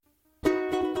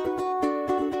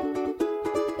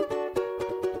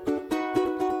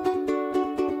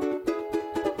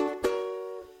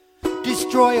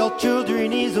Destroy All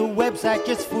Children is a website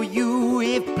just for you.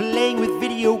 If playing with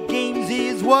video games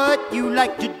is what you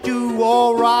like to do,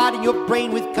 or rotting your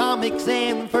brain with comics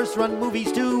and first-run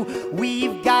movies too,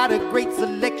 we've got a great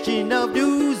selection of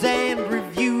news and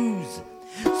reviews.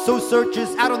 So search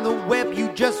us out on the web,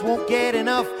 you just won't get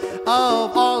enough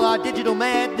of all our digital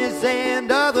madness and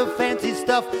other fancy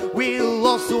stuff. We'll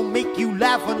also make you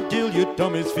laugh until your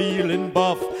tummy's feeling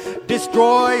buff.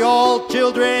 Destroy All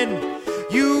Children,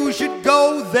 you should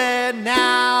go there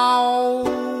now.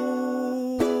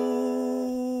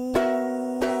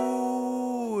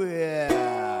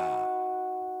 Yeah.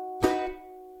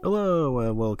 Hello,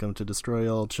 and welcome to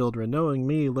Destroy All Children. Knowing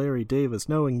me, Larry Davis.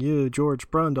 Knowing you, George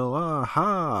Brundle.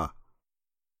 Aha!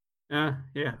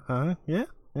 Yeah. Huh? Yeah?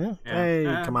 Hey,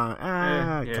 come on.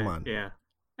 Come on. Yeah.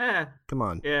 Come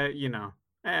on. Yeah, you know.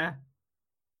 How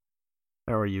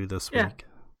are you this week?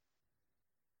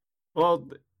 Well,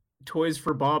 Toys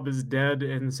for Bob is dead,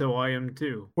 and so I am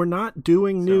too. We're not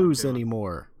doing news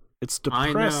anymore. It's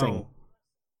depressing. I know.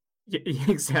 Yeah,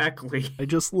 exactly. I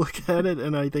just look at it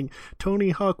and I think Tony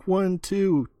Hawk 1,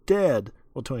 2, dead.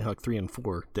 Well, Tony Hawk 3 and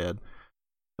 4, dead.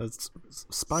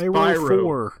 Spyro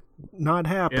 4, not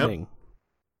happening. Yep.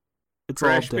 It's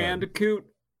Crash all dead. Bandicoot,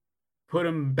 put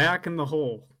him back in the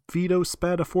hole. Vito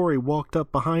Spadafore walked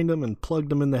up behind him and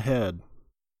plugged him in the head.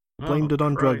 Blamed it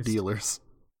on drug dealers.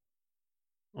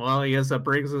 Well, I guess that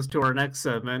brings us to our next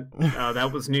segment.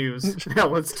 That was news. Now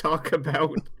let's talk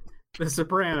about The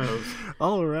Sopranos.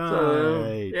 All right.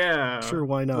 So, yeah. Sure,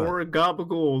 why not? More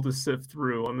gabagool to sift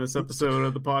through on this episode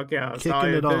of the podcast.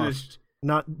 Kicking it off.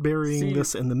 Not burying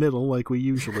this in the middle like we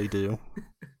usually do.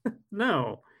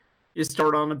 No. You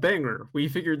start on a banger. We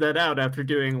figured that out after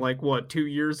doing, 2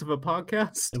 years of a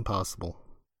podcast? Impossible.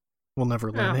 We'll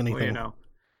never learn anything. Well, you know.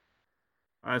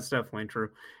 That's definitely true.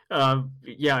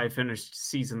 I finished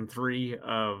season 3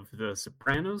 of The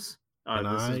Sopranos.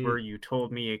 This is where you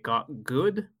told me it got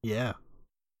good. Yeah.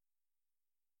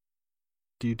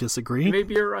 Do you disagree?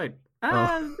 Maybe you're right.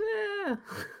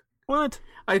 What?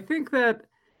 I think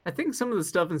some of the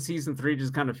stuff in season 3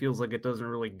 just kind of feels like it doesn't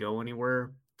really go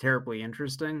anywhere terribly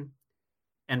interesting.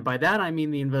 And by that I mean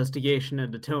the investigation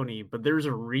into Tony, but there's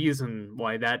a reason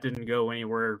why that didn't go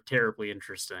anywhere terribly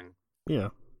interesting. Yeah.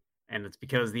 And it's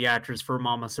because the actress for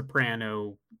Mama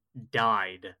Soprano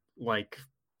died,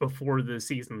 before the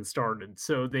season started.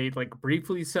 So they,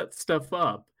 briefly set stuff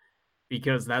up,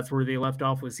 because that's where they left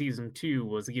off with season 2,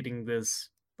 was getting this,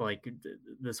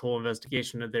 this whole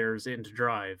investigation of theirs into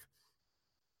drive.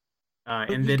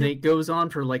 And then it goes on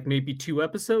for, maybe 2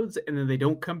 episodes, and then they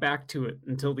don't come back to it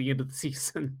until the end of the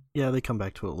season. Yeah, they come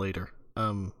back to it later.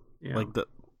 The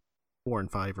 4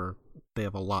 and 5 they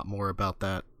have a lot more about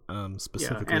that.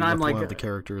 Specifically with one of the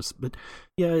characters, but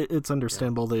it's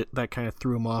understandable that kind of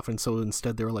threw him off, and so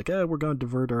instead they were like, we're gonna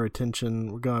divert our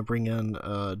attention, we're gonna bring in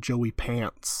Joey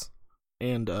Pants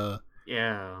and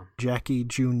Jackie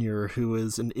Jr., who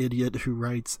is an idiot who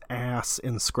writes ass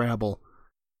in Scrabble.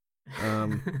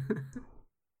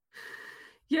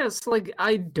 Yes,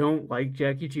 I don't like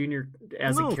Jackie Jr.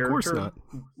 as a character. Of course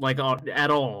not.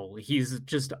 At all. He's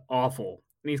just awful.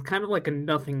 And he's kind of like a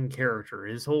nothing character.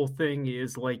 His whole thing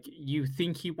is you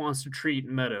think he wants to treat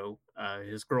Meadow,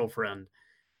 his girlfriend,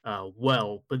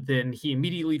 well, but then he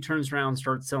immediately turns around and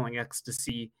starts selling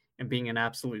ecstasy and being an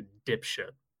absolute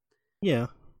dipshit. Yeah.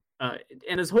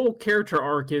 And his whole character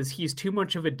arc is he's too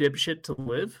much of a dipshit to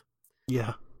live.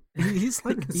 Yeah. He's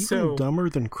even dumber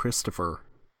than Christopher,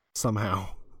 somehow.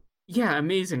 Yeah,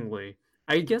 amazingly.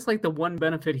 I guess the one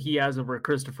benefit he has over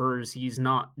Christopher is he's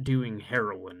not doing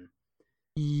heroin.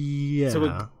 Yeah.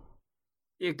 So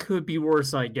it could be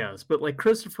worse, I guess. But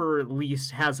Christopher at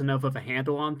least has enough of a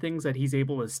handle on things that he's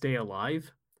able to stay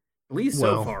alive. At least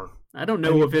so far. I don't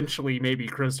know, eventually maybe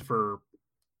Christopher...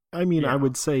 I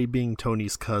would say being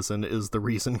Tony's cousin is the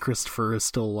reason Christopher is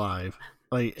still alive.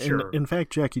 Sure. In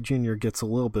fact, Jackie Jr. gets a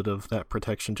little bit of that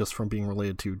protection just from being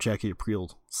related to Jackie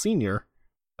Aprile Sr.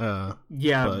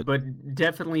 But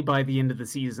definitely by the end of the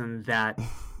season that...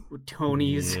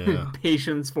 Tony's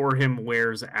patience for him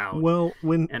wears out. Well,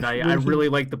 I really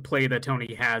like the play that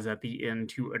Tony has at the end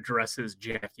to address his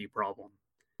Jackie problem.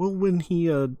 Well, when he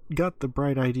got the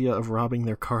bright idea of robbing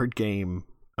their card game,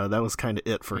 that was kind of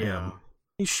it for him.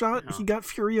 He got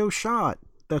Furio shot.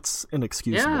 That's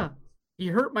inexcusable. Yeah, he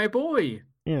hurt my boy.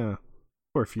 Yeah,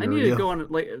 poor Furio. I need to go on a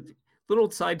little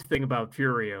side thing about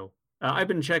Furio. I've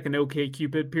been checking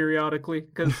OkCupid periodically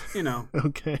because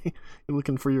Okay, you're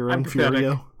looking for your own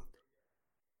Furio.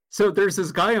 So there's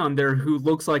this guy on there who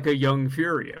looks like a young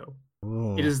Furio.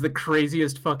 Oh. It is the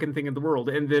craziest fucking thing in the world.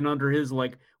 And then under his,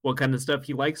 what kind of stuff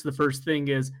he likes, the first thing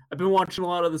is, I've been watching a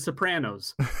lot of The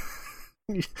Sopranos.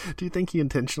 Do you think he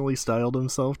intentionally styled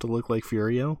himself to look like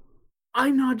Furio?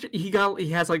 I'm not. He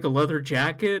has like a leather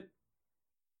jacket.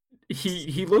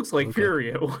 He looks like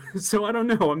Furio, so I don't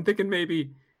know. I'm thinking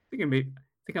maybe. I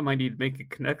think I might need to make a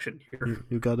connection here.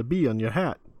 You got a bee on your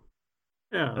hat.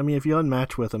 Yeah. I mean, if you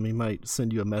unmatch with him, he might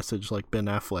send you a message like Ben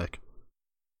Affleck.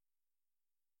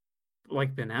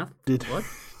 Like Ben Affleck? What?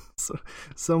 So,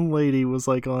 some lady was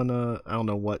like on I don't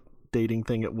know what dating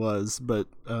thing it was, but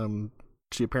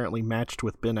she apparently matched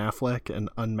with Ben Affleck and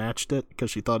unmatched it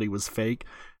because she thought he was fake,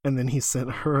 and then he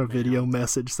sent her a video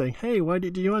message saying, "Hey, why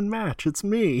did you unmatch? It's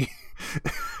me."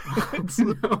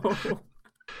 No.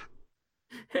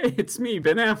 Hey, it's me,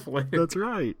 Ben Affleck. That's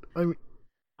right.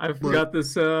 I've got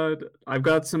this. I've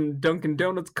got some Dunkin'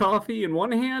 Donuts coffee in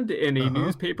one hand and a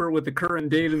newspaper with the current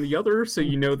date in the other, so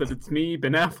you know that it's me,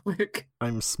 Ben Affleck.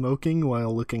 I'm smoking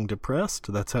while looking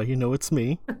depressed. That's how you know it's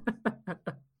me.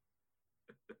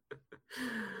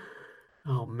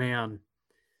 Oh man,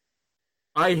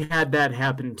 I had that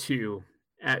happen too.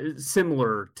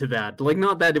 Similar to that, like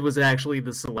not that it was actually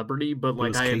the celebrity, but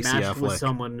like I had matched with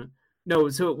someone. No,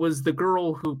 so it was the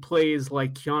girl who plays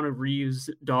like Keanu Reeves'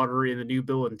 daughter in the new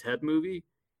Bill and Ted movie.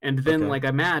 And then like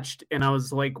I matched and I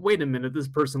was like, wait a minute, this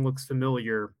person looks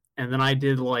familiar. And then I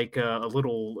did like a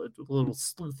little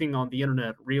sleuthing on the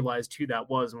internet, realized who that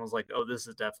was, and was like, oh, this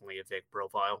is definitely a fake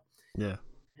profile. Yeah.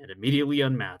 And immediately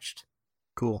unmatched.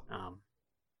 Cool.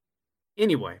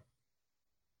 Anyway.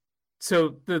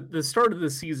 So the start of the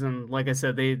season, like I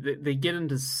said, they get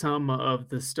into some of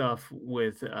the stuff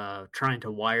with trying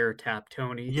to wiretap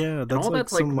Tony. Yeah, that's some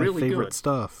of my really favorite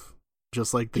stuff.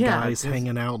 Just like the guys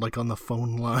hanging out like on the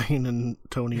phone line, and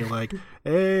Tony like,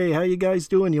 "Hey, how you guys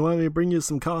doing? You want me to bring you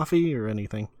some coffee or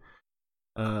anything?"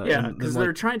 Because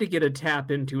they're trying to get a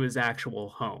tap into his actual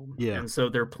home. Yeah, and so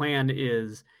their plan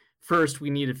is first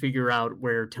we need to figure out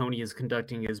where Tony is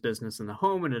conducting his business in the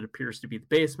home, and it appears to be the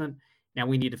basement. Now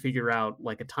we need to figure out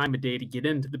like a time of day to get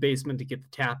into the basement to get the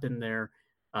tap in there.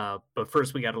 But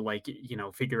first we got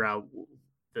to figure out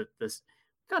this.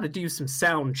 Got to do some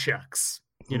sound checks.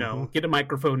 Get a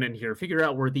microphone in here. Figure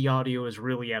out where the audio is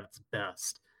really at its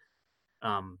best.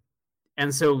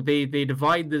 And so they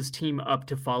divide this team up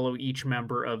to follow each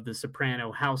member of the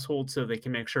Soprano household so they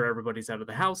can make sure everybody's out of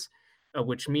the house,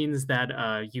 which means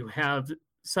that you have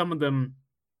some of them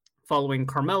following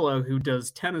Carmela, who does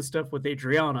tennis stuff with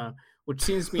Adriana, which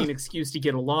seems to be an excuse to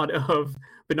get a lot of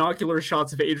binocular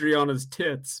shots of Adriana's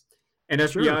tits. And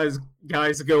FBI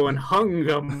guys going,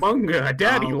 hunga munga,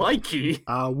 daddy likey.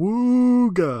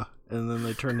 Awooga. And then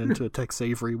they turn into a Tex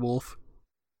Avery wolf.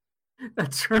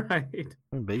 That's right.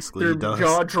 I mean, basically, their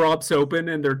jaw drops open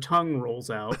and their tongue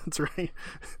rolls out. That's right.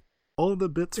 All the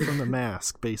bits from The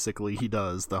Mask, basically, he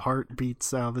does. The heart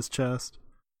beats out of his chest.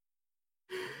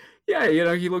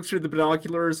 Yeah, he looks through the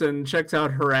binoculars and checks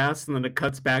out her ass, and then it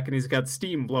cuts back and he's got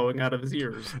steam blowing out of his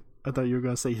ears. I thought you were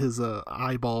going to say his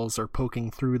eyeballs are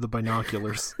poking through the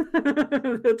binoculars.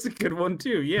 That's a good one,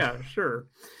 too. Yeah, sure.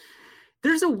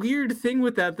 There's a weird thing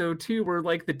with that, though, too, where,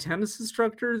 like, the tennis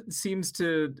instructor seems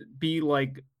to be,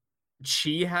 like,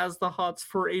 she has the hots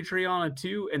for Adriana,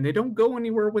 too, and they don't go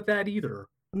anywhere with that either.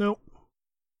 Nope.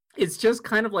 It's just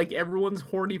kind of like everyone's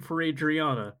horny for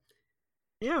Adriana.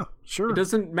 Yeah, sure. It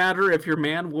doesn't matter if you're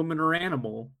man, woman, or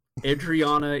animal.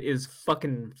 Adriana is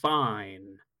fucking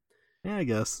fine. Yeah, I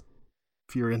guess.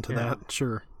 If you're into that,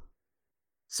 sure.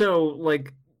 So,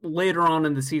 like, later on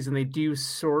in the season, they do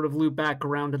sort of loop back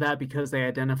around to that because they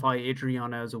identify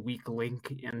Adriana as a weak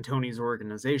link in Tony's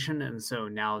organization, and so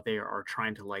now they are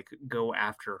trying to, like, go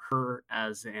after her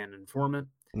as an informant.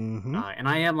 Mm-hmm. And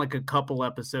I am, like, a couple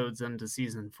episodes into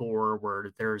season 4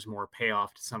 where there's more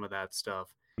payoff to some of that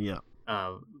stuff. Yeah.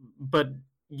 But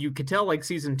you could tell, like,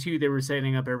 season 2, they were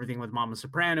setting up everything with Mama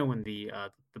Soprano and the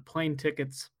plane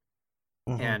tickets,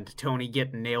 and Tony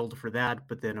getting nailed for that.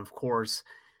 But then, of course,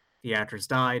 the actress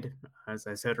died, as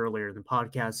I said earlier in the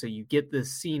podcast. So you get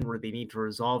this scene where they need to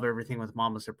resolve everything with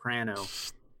Mama Soprano,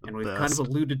 and we've kind of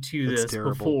alluded to this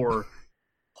before.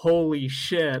 Holy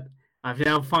shit! I've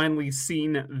now finally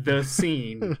seen the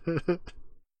scene.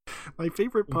 My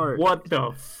favorite part. What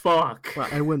the fuck?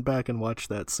 I went back and watched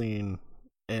that scene,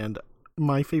 and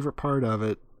my favorite part of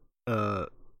it,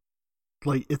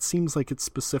 like, it seems like it's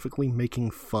specifically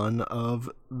making fun of,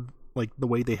 like, the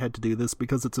way they had to do this,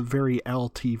 because it's a very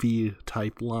LTV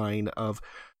type line of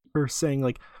her saying,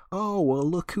 like, oh, well,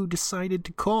 look who decided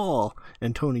to call.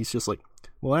 And Tony's just like,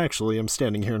 well, actually, I'm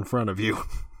standing here in front of you.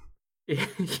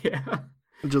 Yeah.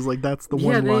 Just like, that's the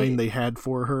one line they had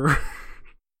for her.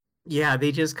 Yeah,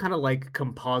 they just kind of like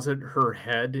composite her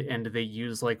head and they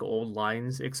use like old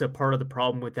lines, except part of the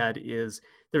problem with that is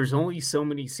there's only so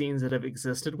many scenes that have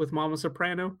existed with Mama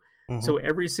Soprano. Mm-hmm. So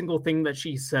every single thing that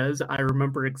she says, I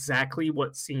remember exactly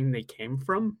what scene they came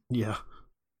from. Yeah.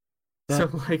 So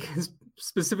like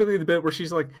specifically the bit where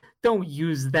she's like, don't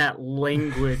use that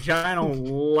language. I don't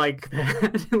like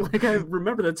that. Like I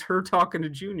remember that's her talking to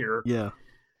Junior. Yeah.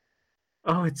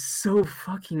 Oh, it's so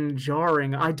fucking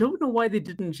jarring. I don't know why they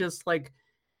didn't just like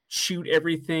shoot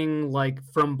everything like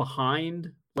from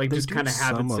behind, like they just kind of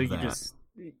have it so you just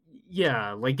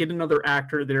like get another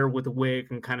actor there with a wig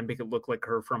and kind of make it look like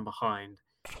her from behind.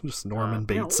 Just Norman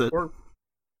Bates it. Or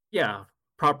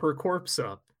proper corpse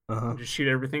up. Uh-huh. Just shoot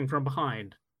everything from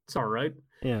behind. It's all right.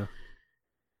 Yeah.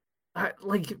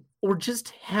 Or just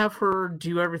have her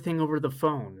do everything over the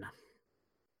phone.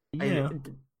 Yeah.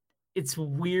 It's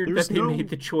weird that they made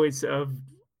the choice of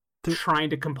trying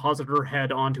to composite her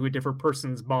head onto a different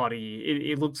person's body.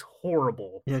 It looks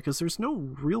horrible. Yeah, because there's no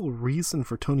real reason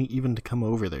for Tony even to come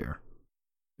over there.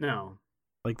 No.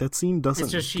 Like, that scene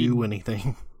doesn't do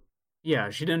anything. Yeah,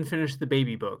 she didn't finish the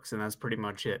baby books, and that's pretty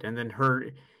much it. And then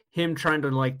him trying to,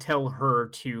 like, tell her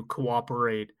to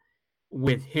cooperate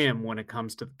with him when it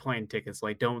comes to the plane tickets.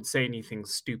 Like, don't say anything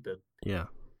stupid. Yeah.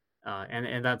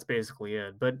 And that's basically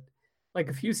it. But like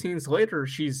a few scenes later,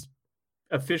 she's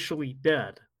officially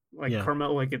dead. Like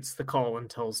Carmela gets the call and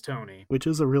tells Tony. Which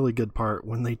is a really good part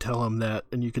when they tell him that,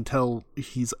 and you can tell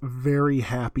he's very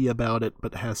happy about it,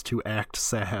 but has to act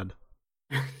sad.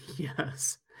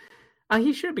 Yes.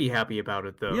 He should be happy about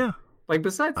it, though. Yeah. Like,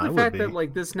 besides the fact that,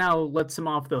 like, this now lets him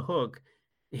off the hook,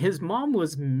 his mom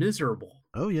was miserable.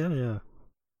 Oh, yeah.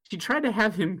 She tried to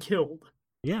have him killed.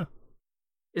 Yeah.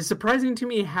 It's surprising to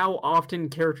me how often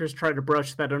characters try to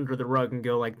brush that under the rug and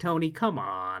go like, Tony, come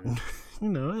on.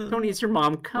 Tony's your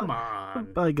mom, come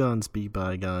on. Bygones be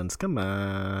bygones, come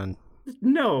on.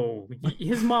 No,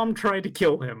 his mom tried to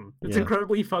kill him. It's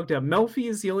incredibly fucked up. Melfi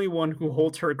is the only one who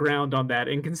holds her ground on that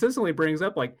and consistently brings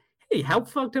up like, hey, how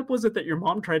fucked up was it that your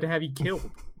mom tried to have you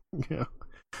killed? Yeah.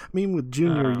 I mean, with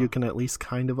Junior, you can at least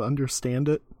kind of understand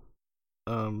it.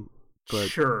 But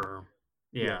sure.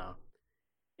 Yeah.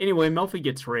 Anyway, Melfi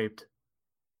gets raped.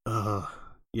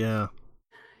 Yeah.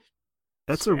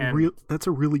 That's a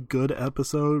really good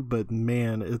episode, but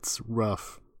man, it's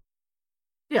rough.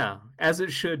 Yeah, as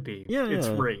it should be. Yeah, it's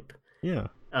rape. Yeah.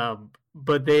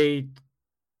 But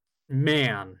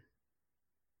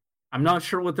I'm not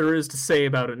sure what there is to say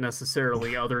about it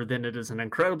necessarily, other than it is an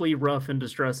incredibly rough and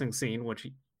distressing scene, which,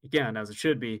 again, as it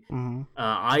should be. Mm-hmm.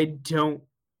 I don't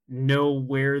know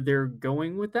where they're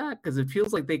going with that, because it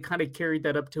feels like they kind of carried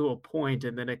that up to a point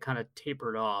and then it kind of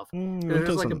tapered off. It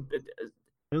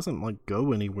doesn't like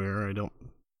go anywhere. I don't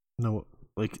know.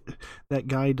 Like, that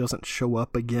guy doesn't show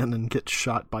up again and get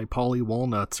shot by Polly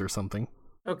Walnuts or something.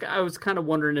 Okay, I was kind of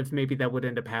wondering if maybe that would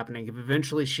end up happening if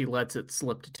eventually she lets it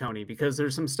slip to Tony, because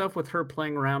there's some stuff with her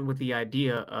playing around with the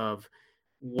idea of,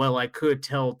 well, I could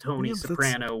tell Tony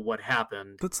Soprano what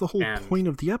happened. That's the whole point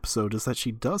of the episode, is that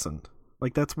she doesn't.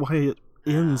 Like, that's why it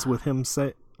ends with him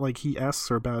he asks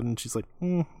her about it and she's like,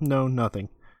 no, nothing.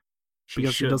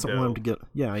 Because she doesn't want him to get...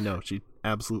 Yeah, I know, she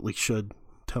absolutely should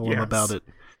tell him about it.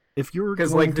 If you're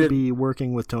going to be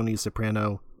working with Tony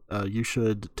Soprano, you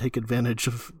should take advantage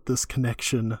of this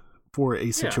connection for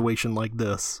a situation like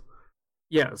this.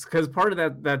 Yes, because part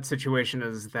of that situation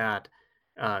is that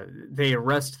they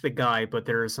arrest the guy, but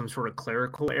there is some sort of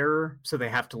clerical error, so they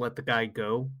have to let the guy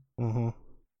go. Mm-hmm.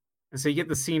 And so you get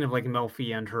the scene of like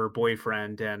Melfi and her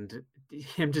boyfriend, and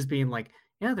him just being like,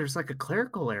 "Yeah, there's like a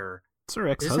clerical error." It's her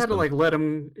ex-husband. They just had to like let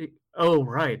him. Oh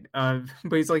right,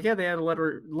 but he's like, "Yeah, they had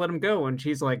to let him go," and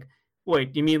she's like,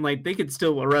 "Wait, you mean like they could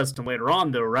still arrest him later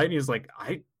on, though, right?" And he's like,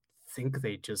 "I think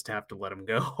they just have to let him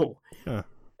go." Yeah.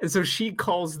 And so she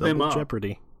calls them up.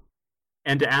 Jeopardy.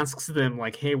 And asks them,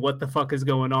 like, hey, what the fuck is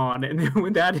going on? And then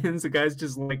when that ends, the guy's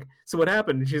just like, so what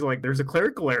happened? And she's like, there's a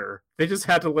clerical error. They just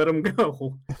had to let him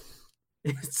go.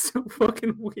 It's so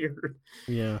fucking weird.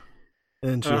 Yeah.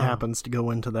 And she happens to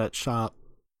go into that shop,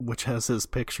 which has his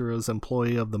picture as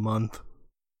Employee of the Month.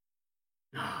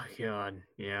 Oh, God.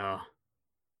 Yeah.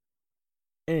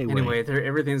 Anyway,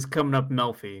 everything's coming up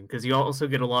Melfi, because you also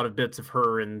get a lot of bits of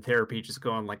her in therapy just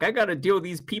going like, I gotta deal with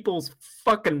these people's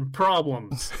fucking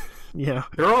problems. Yeah.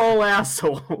 They're all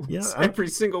assholes. Yeah, every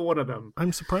single one of them.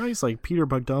 I'm surprised, like, Peter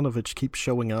Bogdanovich keeps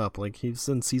showing up. Like, he's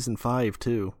in season 5,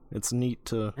 too. It's neat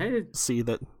to see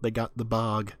that they got the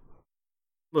Bog.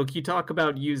 Look, you talk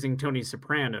about using Tony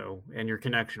Soprano and your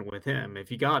connection with him. If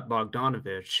you got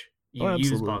Bogdanovich, you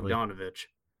use Bogdanovich.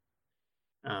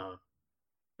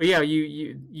 But yeah,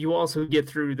 you also get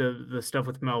through the stuff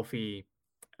with Melfi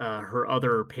her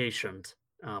other patient.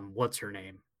 What's her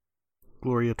name?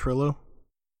 Gloria Trillo?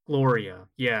 Gloria,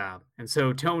 yeah. And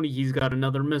so Tony, he's got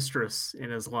another mistress in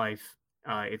his life.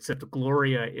 Except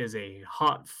Gloria is a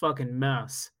hot fucking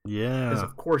mess. Yeah. Because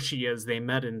of course she is. They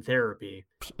met in therapy.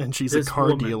 And she's a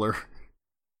car dealer.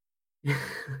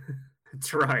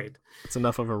 That's right. It's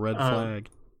enough of a red flag.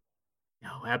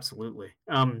 No, absolutely.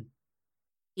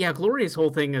 Yeah, Gloria's whole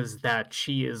thing is that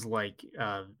she is like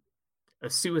a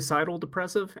suicidal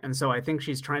depressive, and so I think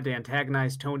she's trying to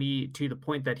antagonize Tony to the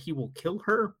point that he will kill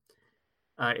her.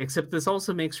 Except this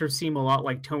also makes her seem a lot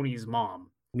like Tony's mom.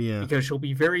 Yeah. Because she'll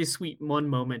be very sweet in one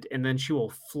moment, and then she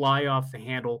will fly off the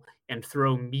handle and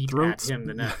throw meat at him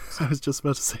the next. I was just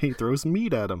about to say, he throws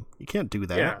meat at him. You can't do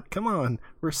that. Yeah. Come on,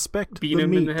 respect Beat the him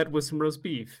meat. in the head with some roast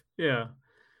beef. Yeah.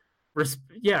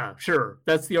 Yeah, sure.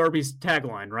 That's the Arby's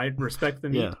tagline, right? Respect the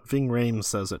meat. Yeah, Ving Rhames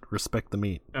says it. Respect the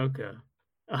meat. Okay.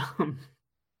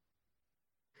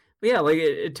 Yeah,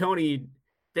 like Tony.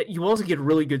 That you also get a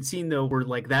really good scene though, where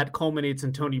like that culminates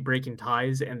in Tony breaking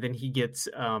ties, and then he gets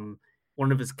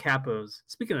one of his capos.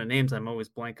 Speaking of names, I'm always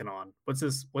blanking on. What's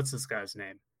this guy's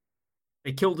name?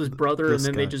 They killed his brother, and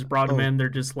then they just brought him in. They're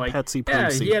just like, Patsy yeah,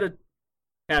 Prissy. he had a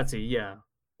Patsy, yeah.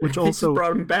 Which they also just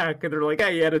brought him back, and they're like,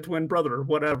 hey, he had a twin brother,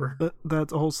 whatever.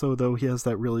 That's also though he has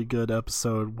that really good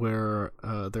episode where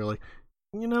they're like,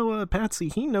 Patsy,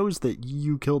 he knows that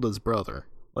you killed his brother.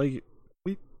 Like,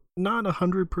 not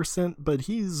 100%, but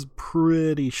he's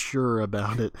pretty sure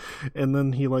about it. And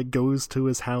then he like goes to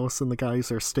his house, and the guys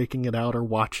are staking it out or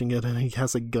watching it, and he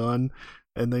has a gun,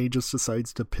 and then he just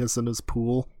decides to piss in his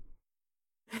pool.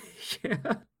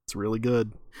 Yeah, it's really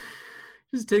good.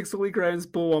 Just takes the leak right in his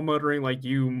pool while muttering like,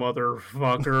 "You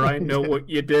motherfucker, I know what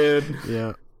you did."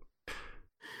 Yeah.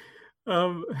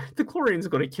 The Chlorine's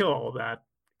going to kill all that.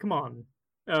 Come on.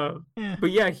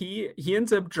 But yeah, he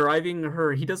ends up driving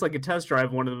her. He does like a test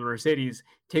drive one of the Mercedes,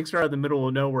 takes her out of the middle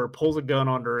of nowhere, pulls a gun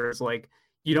on her. Is like,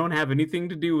 you don't have anything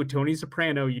to do with Tony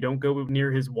Soprano. You don't go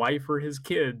near his wife or his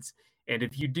kids. And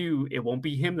if you do, it won't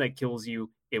be him that kills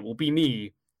you. It will be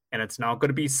me. And it's not going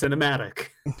to be cinematic.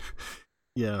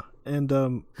 Yeah. And,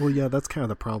 that's kind of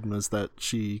the problem, is that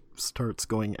she starts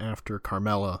going after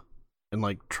Carmela and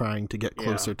like trying to get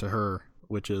closer to her,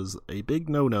 which is a big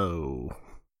no-no.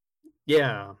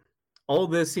 Yeah, all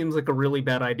this seems like a really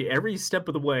bad idea. Every step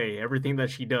of the way, everything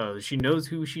that she does, she knows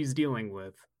who she's dealing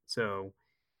with. So,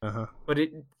 but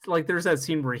it like there's that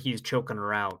scene where he's choking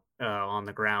her out on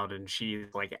the ground, and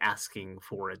she's like asking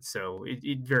for it. So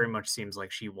it very much seems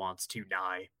like she wants to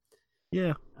die.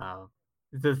 Yeah.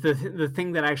 The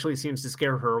thing that actually seems to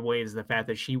scare her away is the fact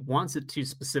that she wants it to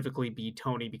specifically be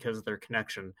Tony because of their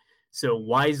connection. So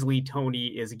wisely, Tony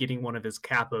is getting one of his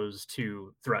capos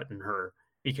to threaten her,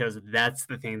 because that's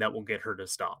the thing that will get her to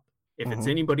stop. If it's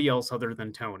anybody else other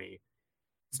than Tony,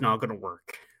 it's not going to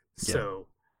work. Yeah. So,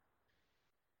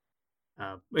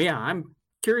 but yeah, I'm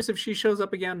curious if she shows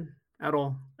up again at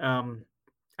all.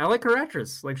 I like her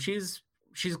actress. Like, she's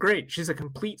great. She's a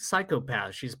complete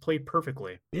psychopath. She's played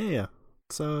perfectly. Yeah.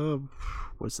 So,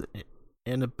 was it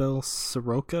Annabelle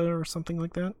Soroka or something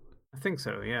like that? I think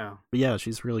so, yeah. But yeah,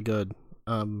 she's really good.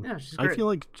 Yeah, she's great. I feel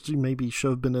like she maybe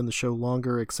should have been in the show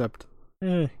longer, except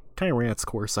kind of ran its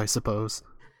course, I suppose.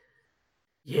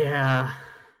 Yeah.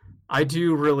 I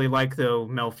do really like, though,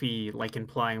 Melfi, like,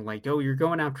 implying, like, oh, you're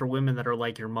going after women that are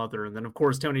like your mother. And then, of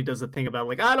course, Tony does the thing about,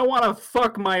 like, I don't want to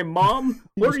fuck my mom.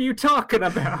 What are you talking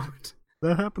about?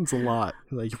 That happens a lot.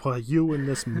 Like, well, you and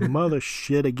this mother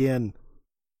shit again.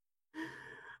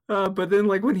 But then,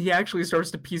 like, when he actually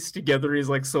starts to piece together, he's,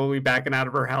 like, slowly backing out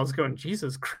of her house going,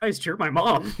 Jesus Christ, you're my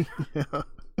mom. Yeah.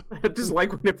 I just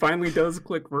like when it finally does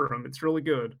click for him. It's really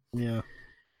good. Yeah.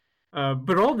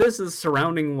 But all this is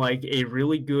surrounding like a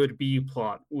really good B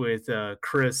plot with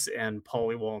Chris and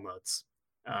Polly Walnuts.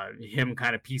 Him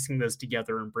kind of piecing this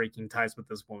together and breaking ties with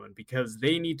this woman because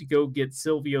they need to go get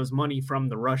Silvio's money from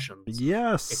the Russians.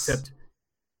 Yes. Except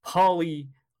Polly,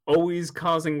 always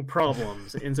causing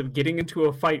problems, ends up getting into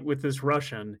a fight with this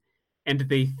Russian. And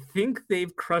they think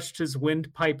they've crushed his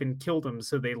windpipe and killed him,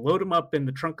 so they load him up in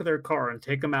the trunk of their car and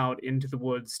take him out into the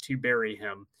woods to bury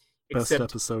him. Best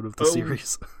episode of the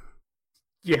series.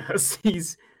 Yes,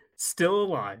 he's still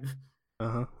alive.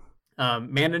 Uh-huh.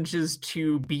 Manages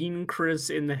to bean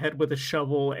Chris in the head with a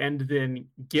shovel and then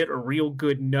get a real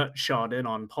good nut shot in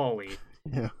on Polly.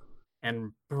 Yeah.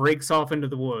 And breaks off into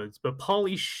the woods. But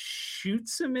Polly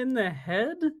shoots him in the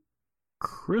head?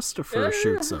 Christopher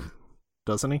shoots him,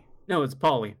 doesn't he? No, it's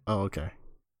Polly. Oh, okay.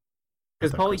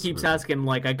 Because Polly keeps asking,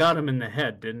 like, I got him in the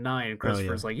head, didn't I? And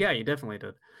Christopher's like, yeah, you definitely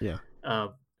did. Yeah.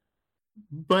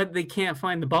 But they can't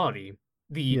find the body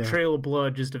the trail of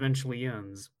blood just eventually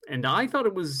ends. And I thought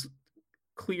it was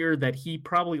clear that he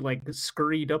probably like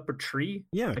scurried up a tree.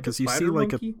 Yeah, because you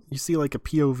see like a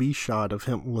POV shot of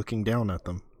him looking down at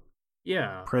them.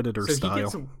 Yeah, Predator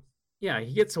style.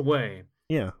 He gets away.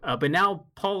 Yeah. But now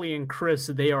Polly and Chris,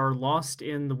 they are lost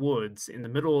in the woods in the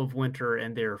middle of winter,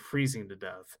 and they're freezing to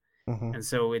death. Mm-hmm. And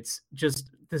so it's just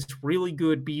this really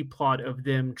good B plot of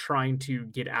them trying to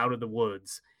get out of the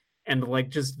woods. And like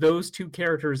just those two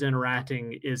characters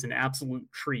interacting is an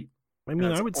absolute treat. I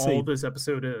mean, I would say all this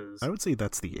episode is. I would say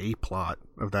that's the A plot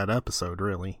of that episode,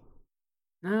 really.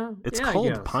 It's yeah,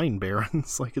 called Pine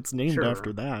Barrens, like it's named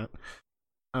after that.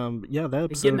 That episode.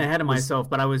 I'm getting ahead of myself,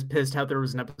 but I was pissed how there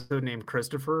was an episode named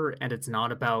Christopher, and it's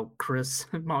not about Chris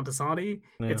Montesanti.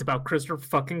 Yeah. It's about Christopher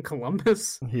fucking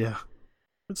Columbus. Yeah,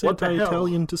 it's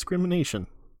anti-Italian discrimination.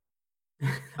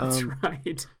 That's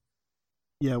right.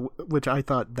 Yeah, which I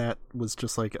thought that was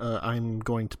just like I'm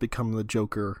going to become the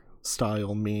Joker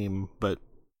style meme, but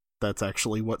that's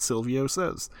actually what Silvio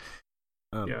says.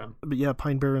 But yeah,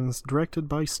 Pine Barrens, directed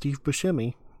by Steve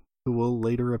Buscemi, who will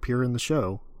later appear in the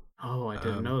show. Oh, I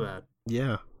didn't know that.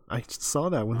 Yeah, I saw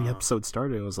that when the episode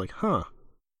started. I was like, huh,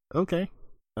 okay.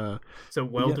 So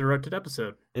well-directed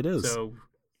episode. It is. So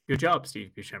good job,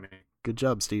 Steve Buscemi. Good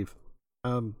job, Steve.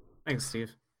 Thanks,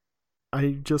 Steve.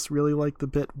 I just really like the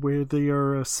bit where they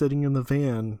are sitting in the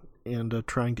van and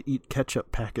trying to eat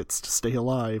ketchup packets to stay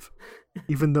alive,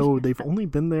 even though they've only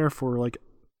been there for like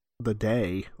the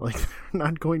day. Like they're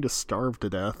not going to starve to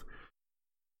death.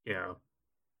 Yeah.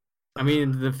 I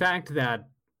mean, the fact that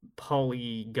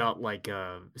Polly got like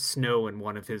snow in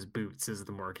one of his boots is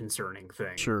the more concerning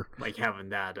thing. Sure. Like having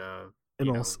that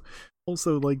and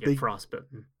also like they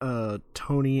frostbitten.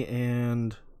 Tony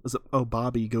and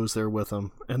Bobby goes there with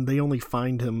him, and they only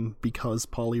find him because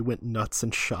Polly went nuts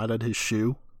and shot at his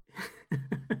shoe.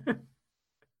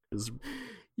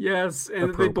 Yes,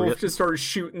 and they both just start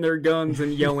shooting their guns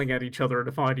and yelling at each other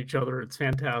to fight each other. It's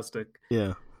fantastic.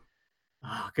 Yeah.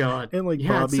 Oh god. And like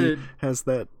Bobby has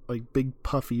that like big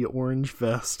puffy orange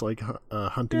vest, like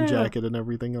hunting jacket and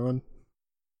everything on.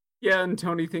 Yeah, and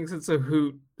Tony thinks it's a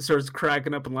hoot, starts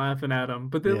cracking up and laughing at him.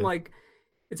 But then like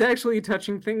it's actually a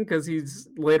touching thing because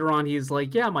later on he's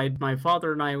like, yeah, my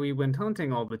father and I, we went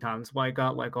hunting all the time, so I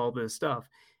got like all this stuff.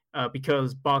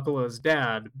 Because Bacala's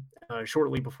dad,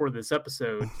 shortly before this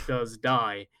episode, does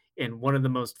die in one of the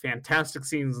most fantastic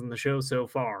scenes in the show so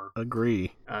far.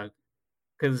 Agree.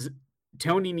 Because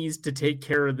Tony needs to take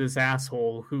care of this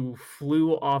asshole who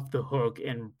flew off the hook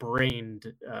and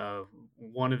brained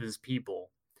one of his people.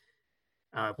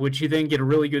 Which you then get a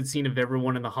really good scene of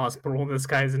everyone in the hospital and this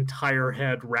guy's entire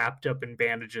head wrapped up in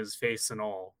bandages, face and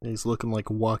all. He's looking like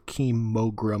Joaquin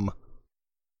Mogram.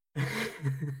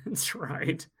 That's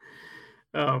right.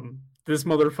 This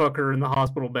motherfucker in the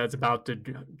hospital bed's about to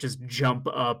just jump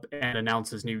up and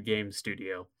announce his new game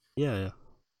studio. Yeah.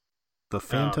 The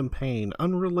Phantom Pain,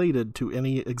 unrelated to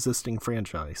any existing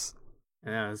franchise.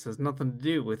 Yeah, this has nothing to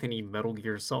do with any Metal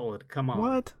Gear Solid. Come on.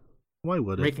 What? Why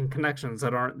would it? Making connections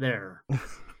that aren't there.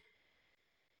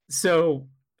 So,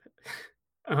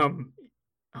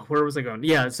 where was I going?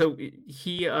 Yeah, so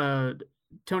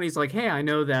Tony's like, hey, I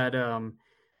know that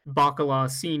Bacala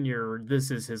Sr.,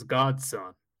 this is his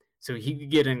godson. So he could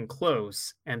get in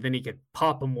close, and then he could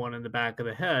pop him one in the back of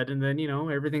the head, and then,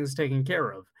 everything's taken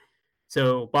care of.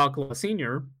 So Bacala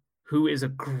Sr., who is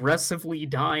aggressively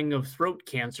dying of throat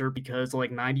cancer because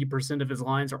like 90% of his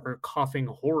lines are coughing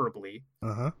horribly,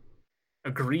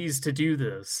 agrees to do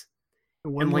this.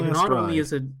 And like not only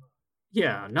is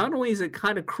it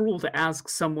kind of cruel to ask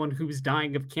someone who's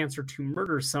dying of cancer to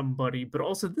murder somebody, but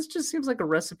also this just seems like a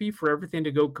recipe for everything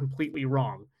to go completely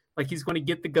wrong. Like he's going to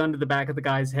get the gun to the back of the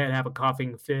guy's head, have a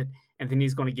coughing fit, and then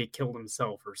he's going to get killed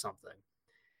himself or something.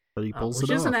 But he pulls it off.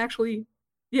 Which isn't actually,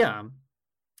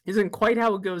 isn't quite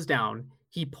how it goes down.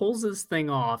 He pulls this thing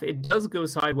off. It does go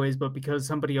sideways, but because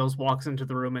somebody else walks into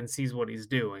the room and sees what he's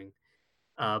doing.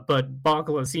 But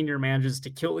Bacala Sr. manages to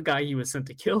kill the guy he was sent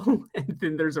to kill. And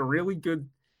then there's a really good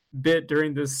bit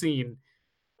during this scene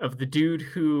of the dude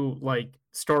who, like,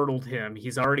 startled him.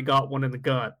 He's already got one in the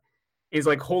gut. He's,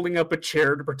 like, holding up a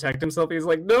chair to protect himself. He's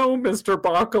like, no, Mr.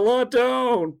 Bacala,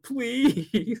 don't,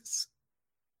 please.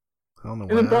 I don't know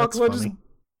why that's funny.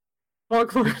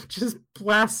 Bacala just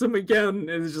blasts him again.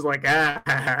 And it's just like,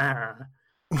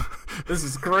 this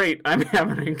is great. I'm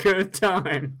having a good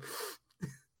time.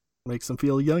 Makes him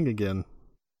feel young again.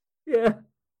 Yeah.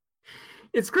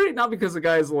 It's great not because the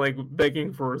guy's like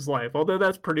begging for his life, although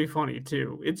that's pretty funny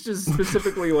too. It's just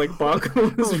specifically like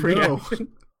Bacala's reaction.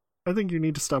 I think you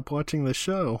need to stop watching the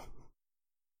show.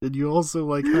 Did you also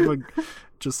like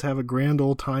have a grand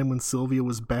old time when Sylvia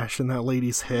was bashing that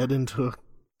lady's head into a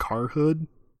car hood?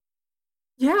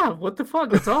 Yeah, what the fuck?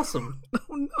 That's awesome.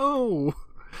 Oh no!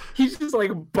 He just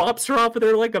like bops her off of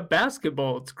there like a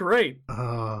basketball. It's great.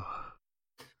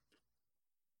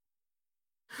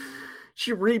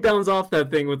 She rebounds off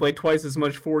that thing with like twice as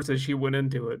much force as she went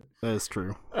into it. That is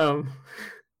true. Her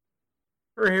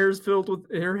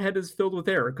head is filled with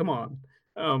air. Come on.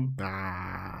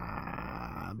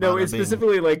 No, it's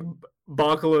specifically like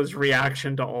Bakula's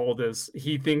reaction to all this.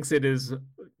 He thinks it is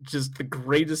just the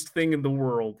greatest thing in the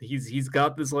world. He's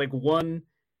got this like one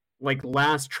like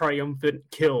last triumphant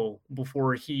kill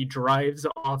before he drives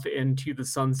off into the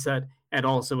sunset and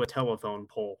also a telephone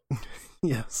pole.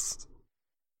 Yes.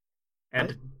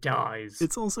 And dies.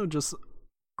 It's also just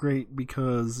great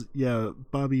because, yeah,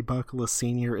 Bobby Bakula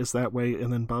Sr. is that way,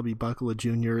 and then Bobby Bakula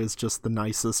Jr. is just the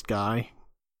nicest guy.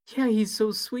 Yeah, he's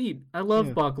so sweet. I love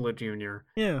Bakula Jr.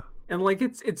 Yeah. And, like,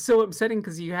 it's so upsetting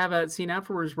because you have that scene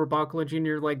afterwards where Bakula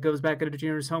Jr., like, goes back into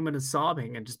Junior's home and is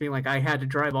sobbing and just being like, I had to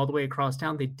drive all the way across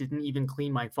town. They didn't even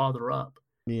clean my father up.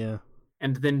 Yeah.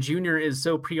 And then Junior is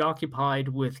so preoccupied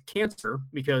with cancer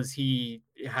because he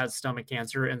has stomach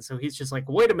cancer. And so he's just like,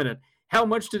 wait a minute. How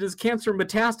much did his cancer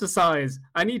metastasize?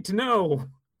 I need to know.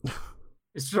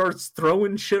 It starts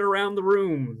throwing shit around the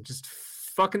room. Just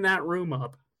fucking that room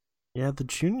up. Yeah, the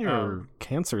Junior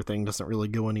cancer thing doesn't really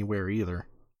go anywhere either.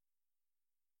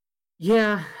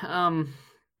 Yeah,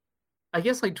 I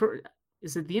guess like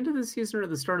is it the end of the season or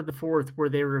the start of the fourth where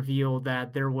they reveal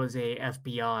that there was a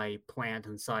FBI plant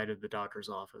inside of the doctor's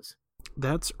office?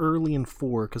 That's early in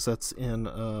 4 because that's in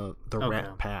the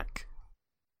Rat Pack.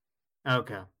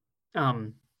 Okay.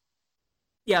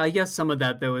 Yeah, I guess some of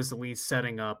that though is at least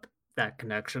setting up that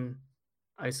connection,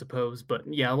 I suppose. But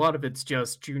yeah, a lot of it's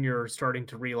just Junior starting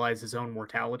to realize his own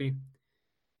mortality.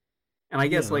 And I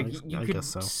guess you could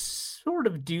sort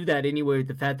of do that anyway with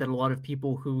the fact that a lot of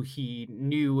people who he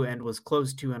knew and was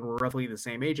close to and were roughly the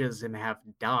same age as him have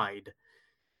died.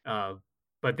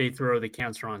 But they throw the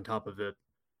cancer on top of it.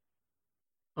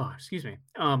 Oh, excuse me.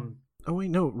 Oh wait,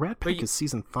 no, Rat Pack is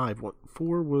season 5. What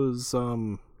 4 was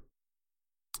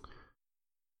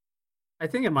I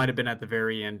think it might have been at the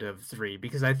very end of 3,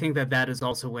 because I think that is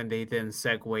also when they then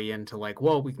segue into like,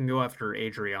 well, we can go after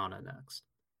Adriana next.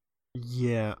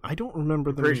 Yeah, I don't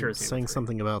remember them saying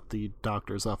something about the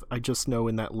doctor's office. I just know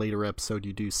in that later episode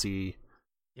you do see.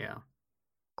 Yeah.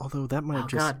 Although that might have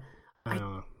just.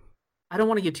 God. I don't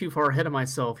want to get too far ahead of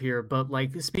myself here, but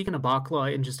like speaking of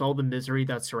Bakula and just all the misery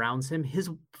that surrounds him, his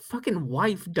fucking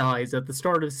wife dies at the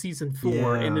start of season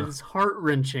 4, and it is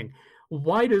heart-wrenching.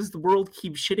 Why does the world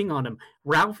keep shitting on him?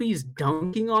 Ralphie's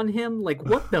dunking on him? Like,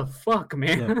 what the fuck,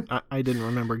 man? Yeah, I didn't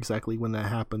remember exactly when that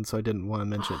happened, so I didn't want to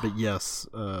mention it. But yes,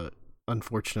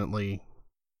 unfortunately,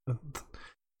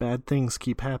 bad things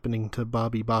keep happening to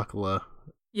Bobby Bakula.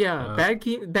 Yeah,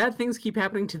 bad things keep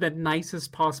happening to the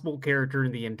nicest possible character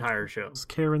in the entire show. It's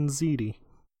Karen Ziti.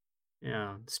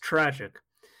 Yeah, it's tragic.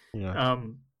 Yeah.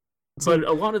 But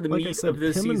a lot of the meat of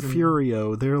this season... Him and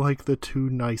Furio, they're like the two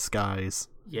nice guys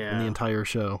in the entire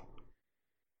show.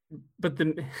 But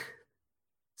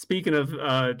speaking of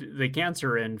the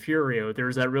cancer and Furio,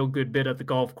 there's that real good bit at the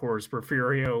golf course where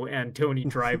Furio and Tony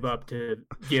drive up to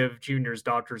give Junior's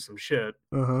doctor some shit.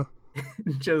 Uh-huh.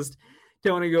 Just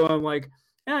Tony going like,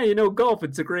 yeah, you know, golf,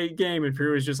 it's a great game. And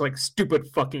Furio's just like, stupid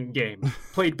fucking game.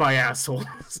 Played by assholes.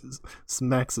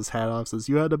 Smacks his hat off, says,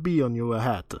 you had a bee on your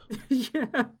hat.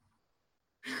 Yeah.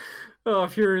 Oh,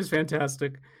 Furio's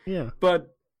fantastic. Yeah.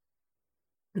 But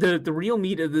the real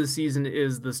meat of this season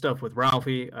is the stuff with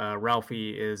Ralphie.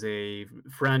 Ralphie is a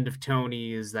friend of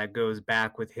Tony's that goes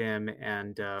back with him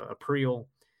and April.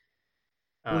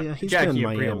 He's Jackie been in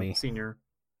April Miami. Sr.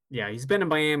 Yeah, he's been in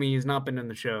Miami. He's not been in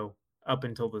the show up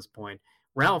until this point.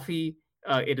 Ralphie,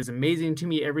 it is amazing to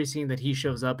me every scene that he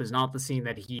shows up is not the scene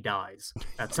that he dies.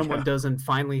 That someone doesn't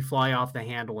finally fly off the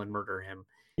handle and murder him.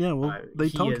 Yeah, well, they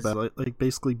talked about it. Like,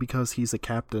 basically, because he's a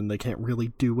captain, they can't really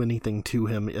do anything to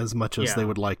him as much as they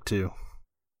would like to.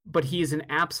 But he is an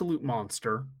absolute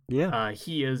monster. Yeah.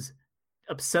 He is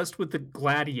obsessed with the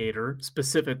Gladiator,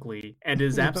 specifically, and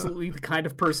is absolutely the kind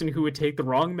of person who would take the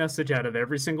wrong message out of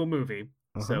every single movie.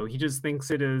 Uh-huh. So he just thinks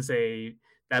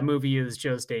that movie is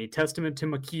just a testament to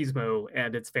machismo,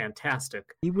 and it's fantastic.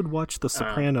 He would watch The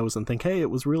Sopranos and think, hey, it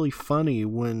was really funny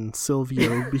when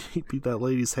Silvio beat that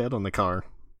lady's head on the car.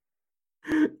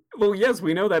 Well, yes,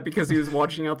 we know that because he was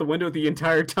watching out the window the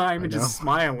entire time and just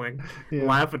smiling,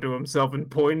 laughing to himself and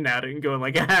pointing at it and going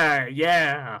like, ah,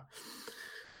 yeah.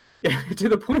 To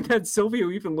the point that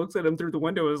Silvio even looks at him through the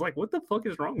window and is like, what the fuck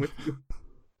is wrong with you?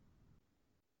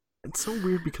 It's so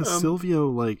weird because Silvio,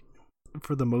 like,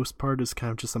 for the most part, is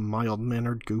kind of just a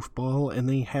mild-mannered goofball, and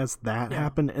then he has that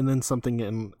happen, and then something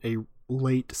in a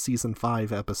late season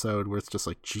 5 episode where it's just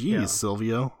like, geez,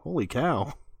 Silvio, holy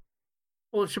cow.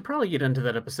 Well, it should probably get into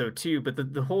that episode too, but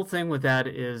the whole thing with that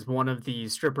is one of the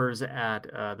strippers at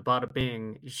the Bada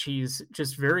Bing, she's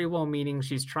just very well-meaning.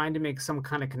 She's trying to make some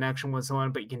kind of connection with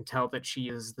someone, but you can tell that she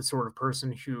is the sort of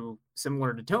person who,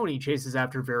 similar to Tony, chases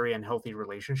after very unhealthy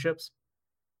relationships.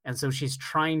 And so she's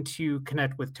trying to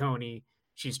connect with Tony.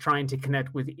 She's trying to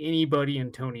connect with anybody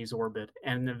in Tony's orbit.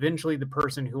 And eventually the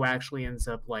person who actually ends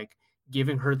up like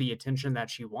giving her the attention that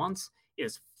she wants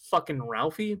is fucking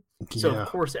Ralphie. So of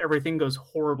course everything goes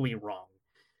horribly wrong.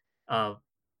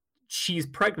 She's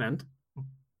pregnant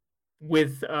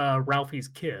with Ralphie's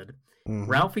kid.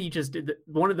 Ralphie just did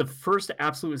one of the first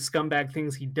absolute scumbag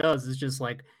things he does is just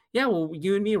like, yeah, well,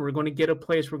 you and me, we're going to get a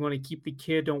place. We're going to keep the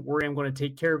kid. Don't worry, I'm going to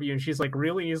take care of you. And she's like,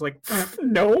 really? And he's like,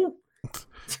 no.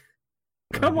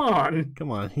 Come on.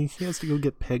 Come on. He has to go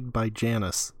get pegged by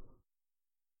Janice.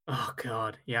 Oh,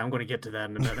 God. Yeah, I'm going to get to that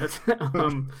in a minute.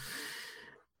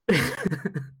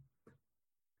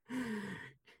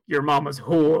 Your mama's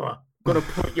whore. I'm going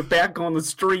to put you back on the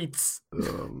streets.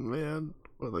 Oh, man.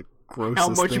 What the grossest How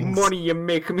much things. Money you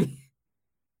make me.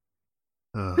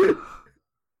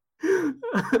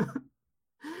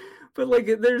 But like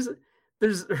there's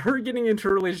her getting into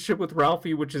a relationship with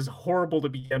Ralphie, which is horrible to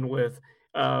begin with.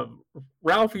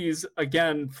 Ralphie's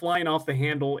again flying off the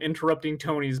handle, interrupting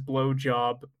Tony's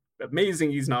blowjob.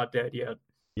 Amazing he's not dead yet.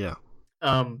 Yeah.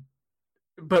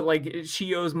 But like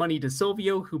she owes money to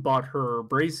Silvio, who bought her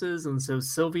braces, and so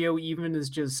Silvio even is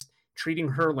just treating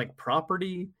her like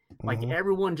property. Like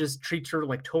everyone just treats her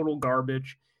like total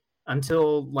garbage.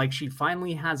 Until like she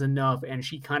finally has enough and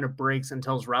she kind of breaks and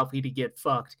tells Ralphie to get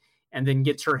fucked and then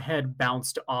gets her head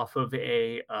bounced off of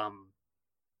a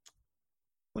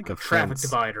like a traffic fence.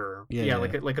 divider.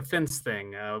 Like a fence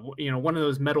thing. One of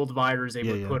those metal dividers they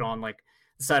would put on like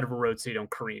the side of a road so you don't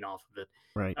careen off of it.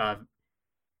 Right.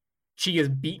 She is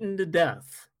beaten to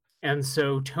death. And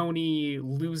so Tony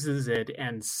loses it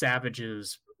and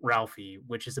savages Ralphie,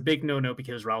 which is a big no-no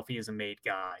because Ralphie is a made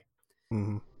guy.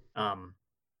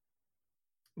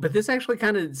 But this actually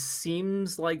kind of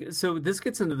seems like... So this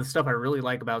gets into the stuff I really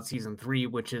like about Season 3,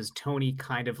 which is Tony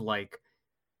kind of like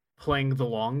playing the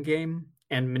long game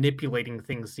and manipulating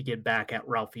things to get back at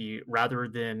Ralphie rather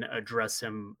than address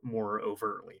him more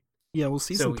overtly. Yeah, well,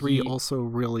 Season 3 also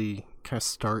really kind of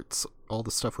starts all the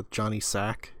stuff with Johnny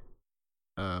Sack.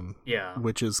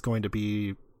 Which is going to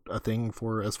be a thing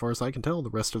for, as far as I can tell, the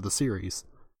rest of the series.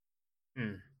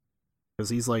 Because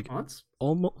he's like,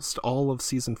 almost all of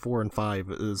Season 4 and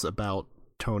 5 is about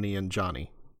Tony and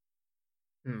Johnny.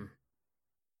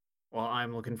 Well,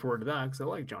 I'm looking forward to that because I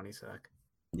like Johnny Sack.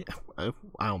 Yeah, I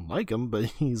don't like him, but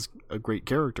he's a great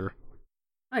character.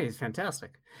 Oh, he's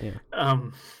fantastic. Yeah.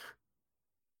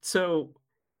 So,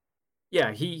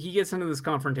 yeah, he gets into this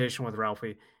confrontation with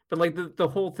Ralphie. But, like, the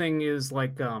whole thing is,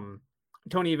 like,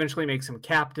 Tony eventually makes him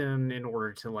captain in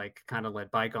order to, like, kind of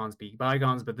let bygones be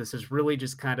bygones. But this is really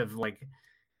just kind of, like,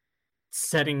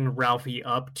 setting Ralphie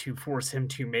up to force him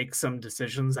to make some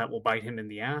decisions that will bite him in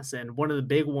the ass. And one of the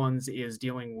big ones is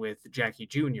dealing with Jackie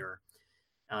Jr.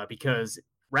 Because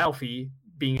Ralphie,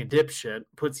 being a dipshit,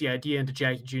 puts the idea into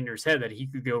Jackie Jr.'s head that he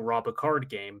could go rob a card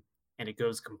game, and it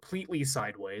goes completely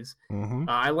sideways.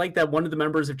 I like that one of the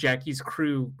members of Jackie's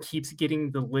crew keeps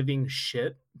getting the living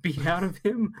shit beat out of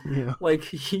him. Yeah. Like,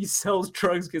 he sells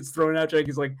drugs, gets thrown out.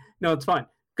 Jackie's like, no, it's fine.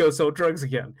 Go sell drugs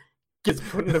again. Gets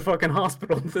put in the fucking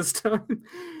hospital this time.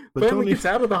 But Finally gets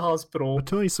out of the hospital. But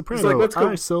Tony Soprano, like,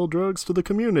 I sell drugs to the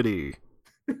community.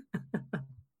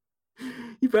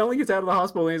 He finally gets out of the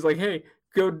hospital and he's like, hey,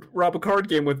 go rob a card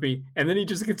game with me. And then he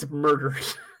just gets murdered.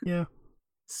 Yeah.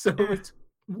 So it's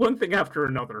one thing after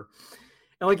another.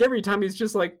 And like every time he's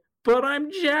just like, but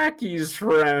I'm Jackie's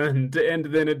friend. And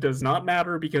then it does not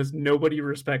matter because nobody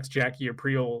respects Jackie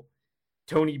Aprile.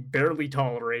 Tony barely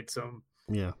tolerates him.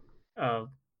 Yeah.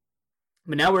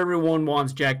 But now everyone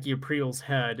wants Jackie Aprile's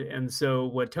head. And so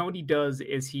what Tony does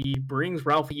is he brings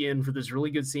Ralphie in for this really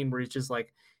good scene where he's just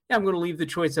like, yeah, I'm going to leave the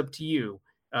choice up to you.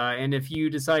 And if you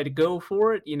decide to go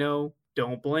for it,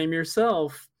 don't blame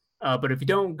yourself. But if you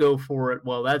don't go for it,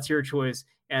 well, that's your choice.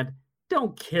 And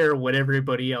don't care what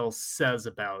everybody else says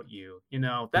about you.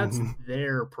 That's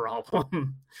their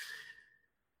problem.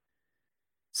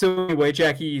 So anyway,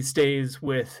 Jackie stays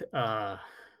with...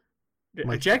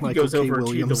 Jackie Michael goes K. over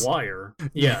Williams. to The Wire.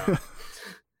 Yeah.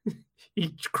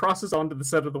 He crosses onto the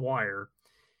set of The Wire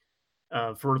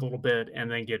for a little bit and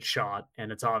then gets shot.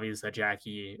 And it's obvious that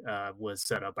Jackie was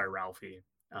set up by Ralphie.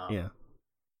 Yeah.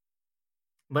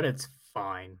 But it's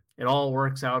fine. It all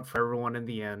works out for everyone in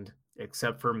the end,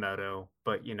 except for Meadow.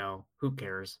 But, who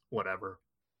cares? Whatever.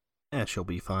 Yeah, she'll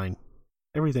be fine.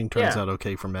 Everything turns out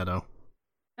okay for Meadow.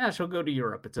 Yeah, she'll go to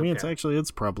Europe. It's okay. I mean,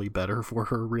 it's probably better for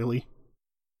her, really.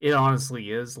 It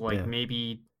honestly is.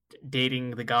 Maybe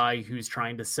dating the guy who's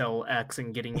trying to sell X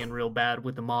and getting in real bad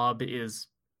with the mob is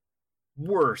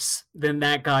worse than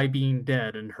that guy being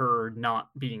dead and her not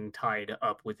being tied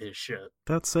up with his shit.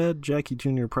 That said, Jackie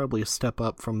Jr. probably a step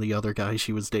up from the other guy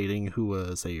she was dating, who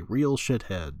was a real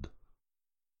shithead.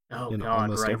 Oh, in God,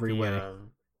 almost right? Every way.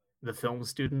 The film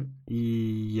student?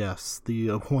 Yes, the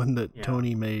one that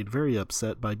Tony made very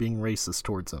upset by being racist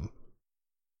towards him.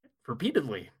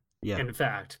 Repeatedly, in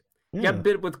fact. You got a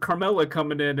bit with Carmela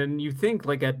coming in, and you think,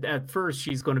 at first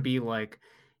she's going to be like,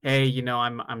 hey,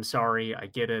 I'm sorry, I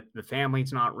get it. The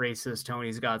family's not racist.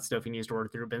 Tony's got stuff he needs to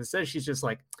work through. But instead, she's just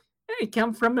like, hey,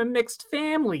 come from a mixed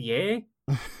family,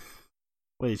 eh?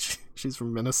 Wait, she's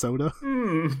from Minnesota?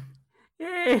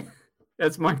 Hey,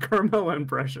 that's my Carmela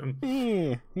impression.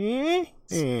 It's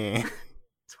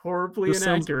horribly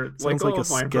inaccurate. Sounds like a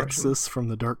Skeksis from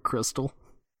the Dark Crystal.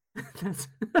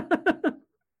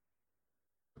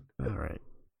 All right.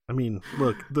 I mean,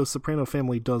 look, the Soprano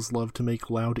family does love to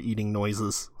make loud eating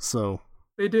noises, so...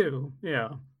 They do, yeah.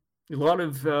 A lot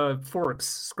of forks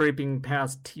scraping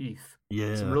past teeth.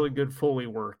 Yeah. Some really good Foley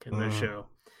work in this show.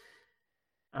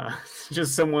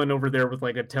 Just someone over there with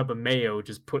a tub of mayo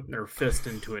just putting their fist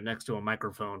into it next to a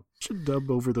microphone. Should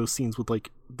dub over those scenes with,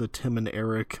 the Tim and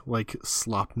Eric,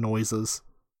 slop noises.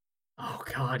 Oh,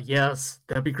 God, yes.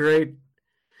 That'd be great.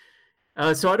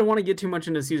 So I don't want to get too much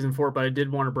into season 4, but I did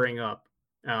want to bring up,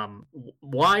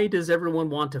 why does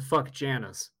everyone want to fuck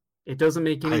Janice? It doesn't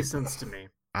make any sense to me.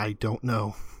 I don't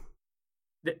know.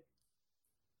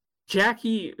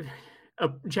 Jackie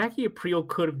Aprile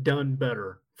could have done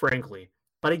better, frankly,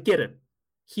 but I get it.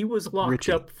 He was locked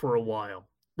up for a while.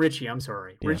 Richie, I'm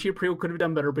sorry. Yeah. Richie Aprile could have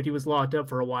done better, but he was locked up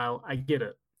for a while. I get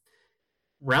it.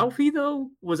 Ralphie, though,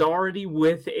 was already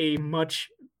with a much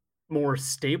more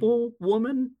stable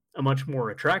woman, a much more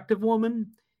attractive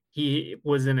woman. He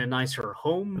was in a nicer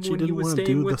home when he was staying with her. But she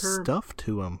didn't want to do the stuff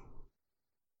to him.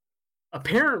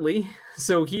 Apparently.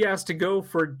 So he has to go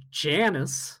for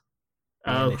Janice,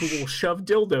 who will shove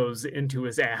dildos into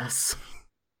his ass.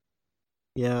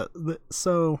 Yeah,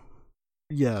 so...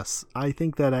 Yes, I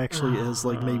think that actually is,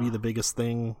 maybe the biggest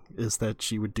thing, is that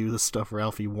she would do the stuff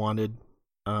Ralphie wanted.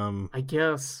 I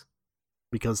guess.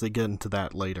 Because they get into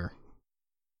that later.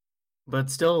 But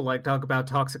still, talk about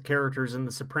toxic characters in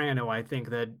The Soprano, I think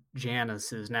that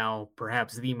Janice is now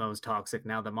perhaps the most toxic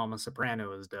now that Mama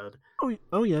Soprano is dead.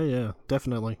 Oh yeah,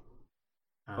 definitely.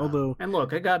 Although... And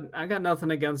look, I got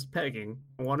nothing against pegging.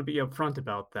 I want to be upfront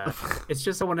about that. It's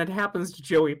just that when it happens to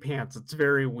Joey Pants, it's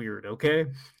very weird, okay?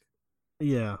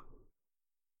 Yeah.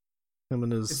 Him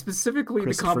and his specifically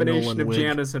the combination of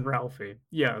Janice and Ralphie.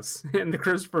 Yes, and the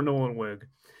Christopher Nolan wig.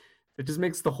 It just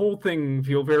makes the whole thing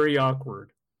feel very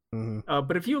awkward. Mm-hmm.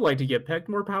 But if you like to get pegged,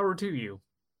 more power to you.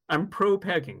 I'm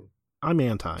pro-pegging. I'm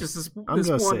anti. I'm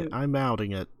gonna say I'm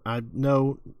outing it.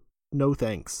 No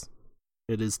thanks.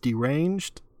 It is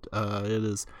deranged. It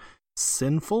is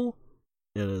sinful.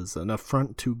 It is an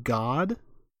affront to God.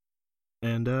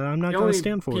 And I'm not going to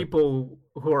stand for it. The people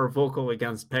who are vocal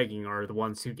against pegging are the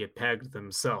ones who get pegged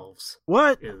themselves.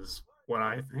 What? Is what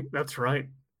I think. That's right.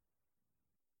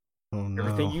 Oh, no.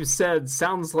 Everything you said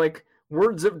sounds like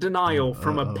words of denial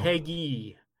from a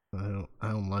Peggy. I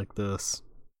don't like this.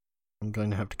 I'm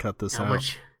going to have to cut this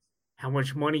out. How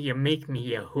much money you make me,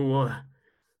 you whore?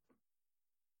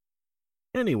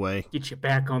 Anyway. Get you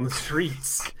back on the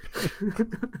streets.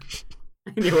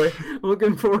 Anyway,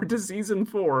 looking forward to season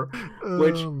 4,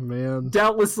 which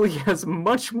doubtlessly has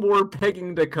much more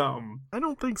pegging to come. I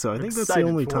don't think so. I think that's the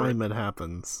only time it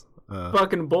happens.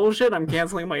 Fucking bullshit. I'm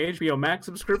canceling my HBO Max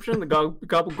subscription. The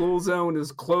Gabagool Zone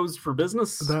is closed for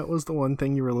business. That was the one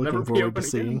thing you were looking forward to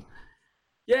seeing.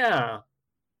 Yeah.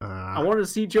 I wanted to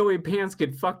see Joey Pants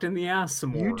get fucked in the ass some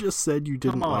more. You just said you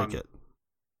didn't like it.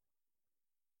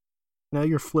 Now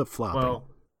you're flip-flopping. Well,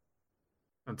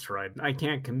 that's right. I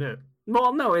can't commit.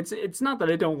 Well, no, it's not that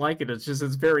I don't like it. It's just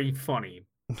it's very funny.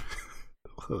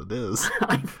 Well, it is.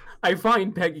 I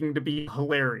find pegging to be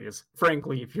hilarious,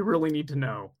 frankly, if you really need to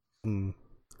know.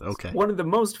 Okay. It's one of the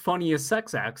most funniest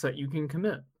sex acts that you can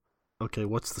commit. Okay,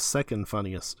 what's the second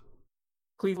funniest?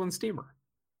 Cleveland Steamer.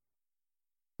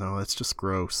 No, it's just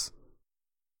gross.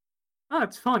 Oh,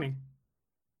 it's funny.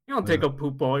 You don't take a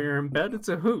poop while you're in bed. It's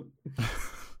a hoot.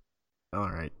 All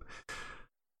right.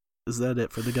 Is that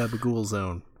it for the Gabagool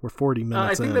Zone? We're 40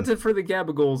 minutes in. I think that's it for the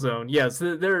Gabagool Zone. Yes,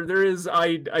 there is.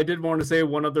 I did want to say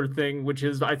one other thing, which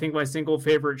is I think my single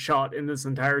favorite shot in this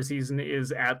entire season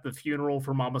is at the funeral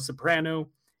for Mama Soprano,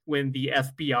 when the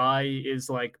FBI is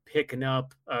like picking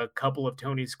up a couple of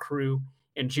Tony's crew,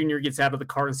 and Junior gets out of the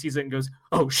car and sees it and goes,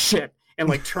 "Oh shit," and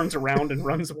like turns around and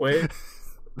runs away.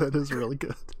 That is really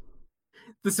good.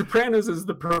 The Sopranos is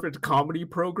the perfect comedy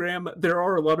program. There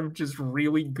are a lot of just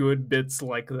really good bits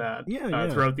like that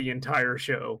throughout the entire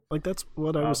show. Like, that's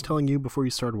what I was telling you before you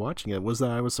started watching it, was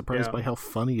that I was surprised by how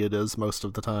funny it is most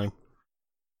of the time.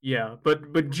 Yeah,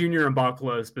 but Junior and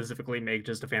Bakula specifically make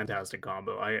just a fantastic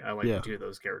combo. I like the two of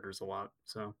those characters a lot.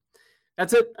 So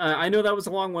that's it. I know that was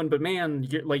a long one, but man,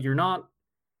 you're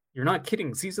not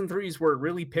kidding. Season 3 is where it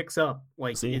really picks up.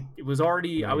 Like, it was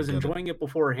already, I was enjoying it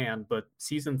beforehand, but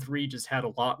season 3 just had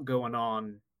a lot going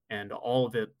on, and all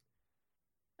of it,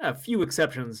 a few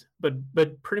exceptions, but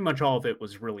pretty much all of it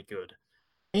was really good.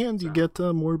 And you get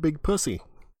more big pussy.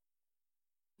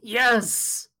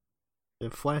 Yes!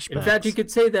 And flashbacks. In fact, you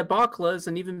could say that Bakula is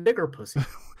an even bigger pussy.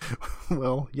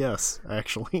 Well, yes,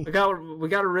 actually. We got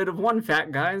rid of one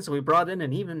fat guy, so we brought in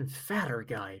an even fatter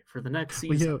guy for the next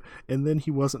season. Well, yeah, and then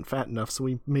he wasn't fat enough, so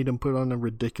we made him put on a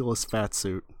ridiculous fat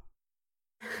suit.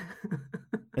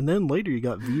 And then later you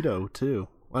got Vito, too.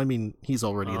 I mean, he's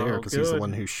already there, because he's the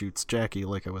one who shoots Jackie,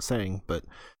 like I was saying, but...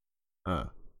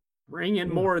 Bring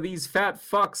in more of these fat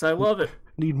fucks, I love it.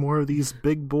 Need more of these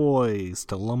big boys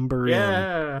to lumber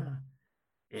in.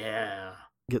 Yeah.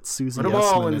 Get Susie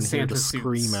Essman in here to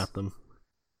scream at them.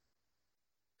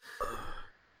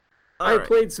 I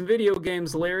played some video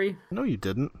games, Larry. No, you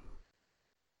didn't.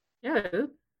 Yeah, I did.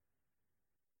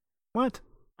 What?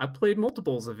 I played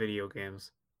multiples of video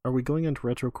games. Are we going into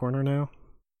Retro Corner now?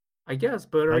 I guess,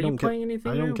 but are you playing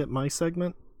anything new? I don't get my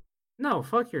segment? No,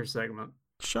 fuck your segment.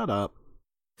 Shut up.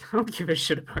 I don't give a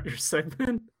shit about your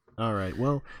segment. Alright,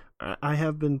 well, I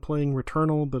have been playing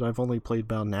Returnal, but I've only played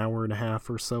about an hour and a half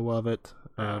or so of it,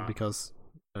 because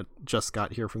I just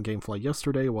got here from Gamefly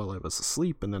yesterday while I was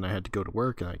asleep, and then I had to go to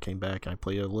work, and I came back, and I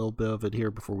played a little bit of it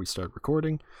here before we started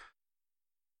recording.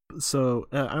 So,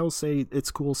 I will say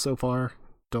it's cool so far.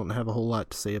 Don't have a whole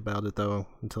lot to say about it, though,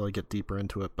 until I get deeper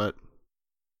into it, but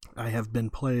I have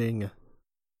been playing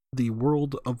the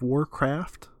World of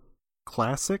Warcraft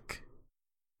Classic.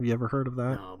 Have you ever heard of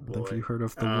that? Oh, boy. Have you heard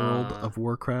of the World of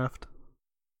Warcraft?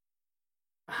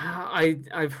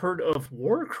 I've heard of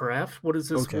Warcraft. What is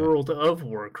this World of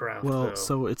Warcraft? Well, though?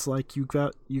 So it's like you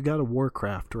got a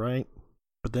Warcraft, right?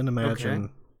 But then imagine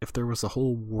if there was a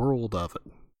whole world of it.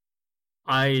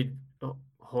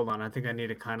 Hold on. I think I need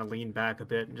to kind of lean back a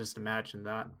bit and just imagine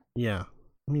that. Yeah,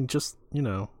 I mean, just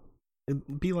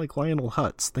it'd be like Lionel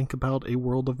Hutz. Think about a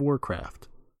World of Warcraft.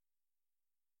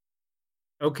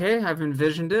 Okay, I've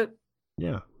envisioned it.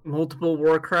 Yeah. Multiple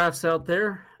Warcrafts out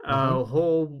there. A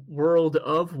whole world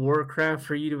of Warcraft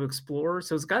for you to explore.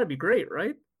 So it's got to be great,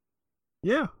 right?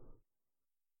 Yeah.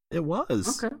 It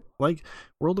was. Okay. Like,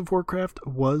 World of Warcraft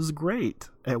was great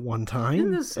at one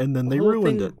time, and then they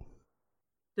ruined it.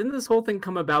 Didn't this whole thing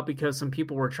come about because some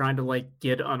people were trying to, like,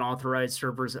 get unauthorized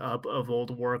servers up of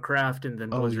old Warcraft, and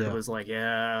then Blizzard was like, wait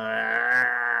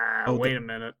a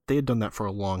minute. They had done that for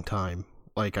a long time.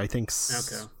 Like, I think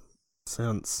since,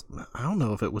 I don't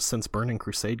know if it was since Burning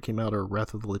Crusade came out or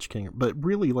Wrath of the Lich King, but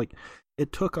really, like,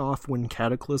 it took off when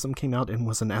Cataclysm came out and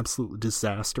was an absolute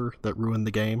disaster that ruined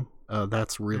the game.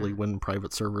 That's really when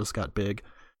private servers got big.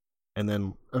 And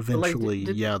then eventually,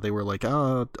 they were like,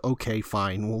 okay,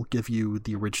 fine, we'll give you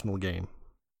the original game.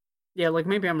 Yeah, like,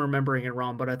 maybe I'm remembering it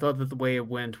wrong, but I thought that the way it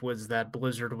went was that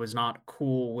Blizzard was not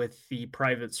cool with the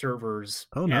private servers.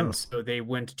 Oh, no. And so they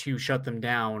went to shut them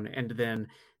down, and then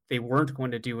they weren't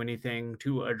going to do anything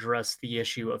to address the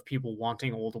issue of people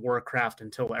wanting old Warcraft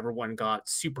until everyone got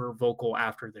super vocal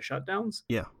after the shutdowns.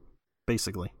 Yeah,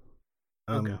 basically.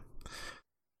 Okay.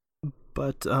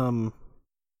 But,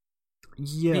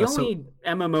 yeah. The only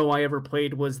MMO I ever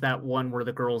played was that one where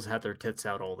the girls had their tits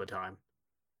out all the time.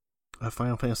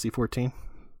 Final Fantasy XIV?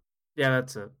 Yeah,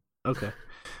 that's it. Okay.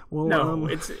 Well, no,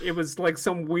 it was like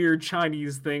some weird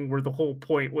Chinese thing where the whole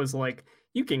point was like,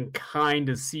 you can kind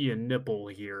of see a nipple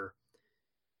here.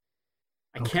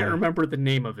 I can't remember the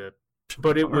name of it,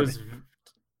 but it was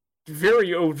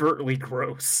very overtly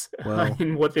gross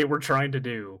in what they were trying to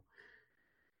do.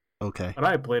 Okay. But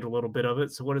I played a little bit of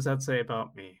it, so what does that say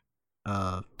about me?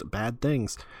 Bad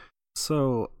things.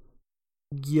 So,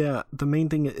 yeah, the main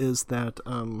thing is that,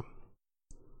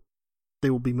 they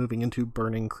will be moving into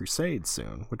Burning Crusade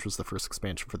soon, which was the first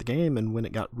expansion for the game, and when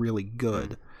it got really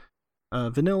good.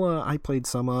 Vanilla, I played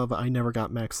some of. I never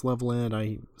got max level in.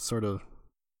 I sort of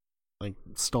like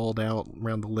stalled out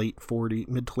around the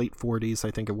mid to late 40s,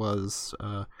 I think it was,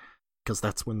 because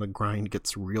that's when the grind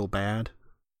gets real bad.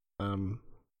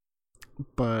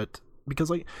 But because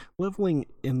like leveling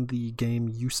in the game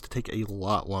used to take a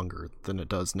lot longer than it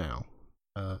does now.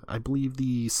 I believe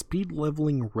the speed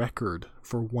leveling record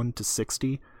for 1 to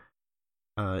 60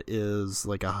 is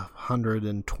like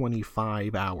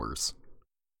 125 hours.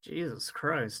 Jesus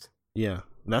Christ. Yeah,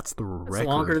 that's the record. It's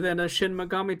longer than a Shin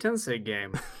Megami Tensei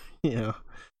game. Yeah.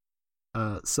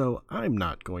 So I'm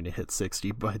not going to hit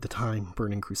 60 by the time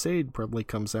Burning Crusade probably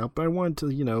comes out, but I want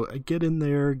to, get in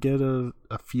there, get a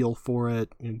feel for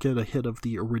it, get a hit of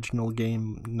the original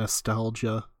game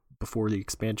nostalgia before the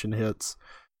expansion hits.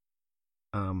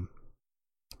 And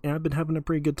I've been having a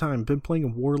pretty good time. Been playing a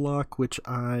Warlock, which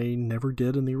I never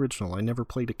did in the original. I never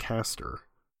played a caster.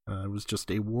 I was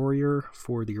just a warrior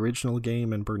for the original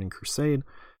game and Burning Crusade.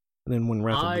 And then when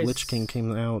Wrath of the Lich King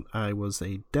came out, I was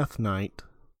a Death Knight.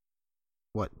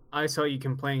 What? I saw you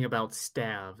complaining about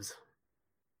staves.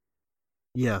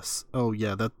 Yes. Oh,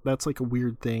 yeah, that's like a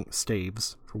weird thing.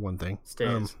 Staves, for one thing.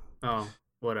 Staves.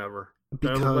 Whatever.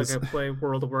 Because... That look like I play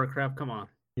World of Warcraft, come on.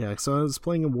 Yeah, so I was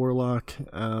playing a Warlock,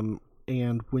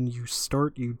 and when you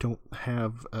start, you don't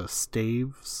have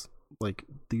staves, like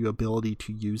the ability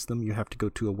to use them. You have to go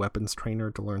to a weapons trainer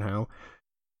to learn how.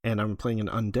 And I'm playing an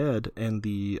undead, and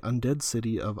the undead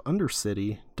city of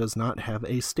Undercity does not have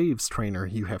a staves trainer.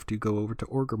 You have to go over to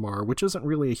Orgrimmar, which isn't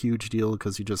really a huge deal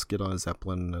because you just get on a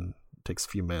Zeppelin and it takes a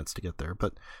few minutes to get there.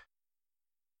 But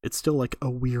it's still like a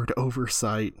weird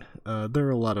oversight. There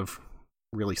are a lot of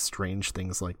really strange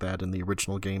things like that in the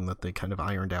original game that they kind of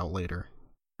ironed out later.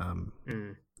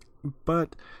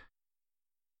 But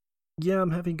yeah,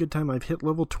 I'm having a good time. I've hit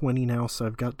level 20 now, so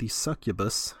I've got the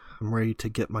Succubus. I'm ready to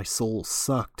get my soul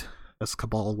sucked, as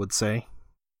Cabal would say.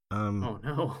 Oh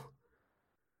no.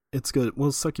 It's good.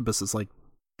 Well, Succubus is like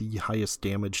the highest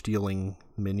damage dealing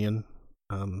minion,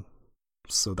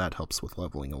 so that helps with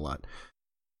leveling a lot.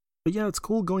 But yeah, it's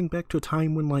cool going back to a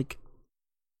time when, like,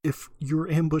 if you're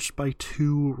ambushed by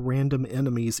 2 random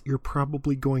enemies, you're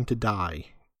probably going to die.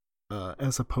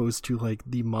 As opposed to, like,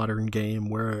 the modern game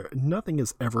where nothing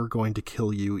is ever going to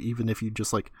kill you, even if you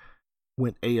just, like,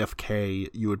 went AFK,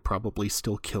 you would probably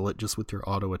still kill it just with your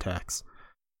auto attacks.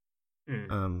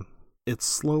 It's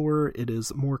slower, it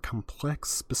is more complex,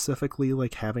 specifically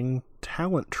like having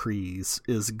talent trees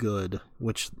is good,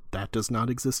 which that does not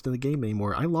exist in the game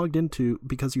anymore. I logged into,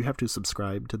 because you have to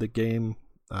subscribe to the game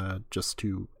just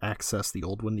to access the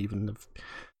old one, even if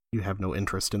you have no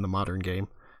interest in the modern game.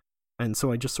 And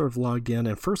so I just sort of logged in,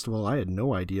 and first of all, I had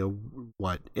no idea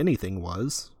what anything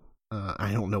was.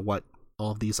 I don't know what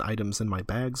all of these items in my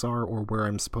bags are, or where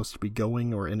I'm supposed to be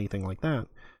going, or anything like that.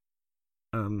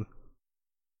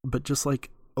 But just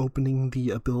like opening the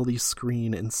ability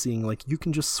screen and seeing like you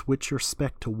can just switch your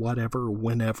spec to whatever,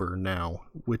 whenever now,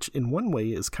 which in one way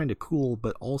is kind of cool,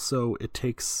 but also it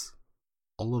takes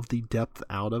all of the depth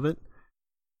out of it.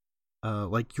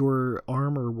 Like your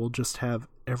armor will just have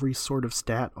every sort of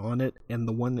stat on it, and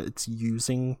the one it's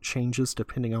using changes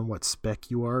depending on what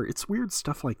spec you are. It's weird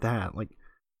stuff like that. Like,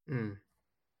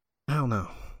 I don't know.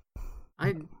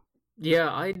 I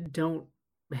don't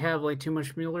have like too much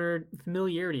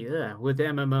familiarity with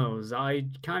MMOs. I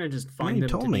kind of just find them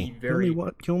to be very...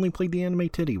 You only played the Anime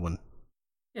Titty one.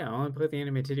 Yeah, I only played the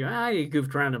Anime Titty one. I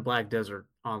goofed around in Black Desert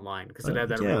Online because it had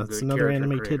that real good it's another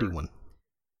Anime creator. Titty one.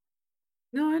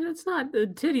 No, it's not. The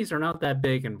titties are not that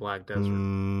big in Black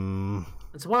Desert.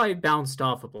 That's why I bounced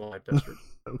off of Black Desert.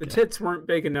 Okay. The tits weren't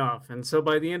big enough, and so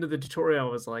by the end of the tutorial, I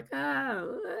was like, I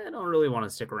don't really want to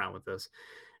stick around with this.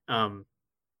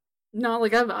 No,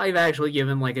 like I've actually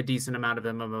given like a decent amount of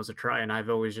MMOs a try, and I've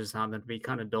always just found them to be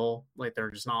kind of dull. Like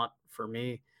they're just not for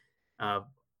me.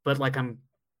 But like I'm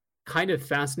kind of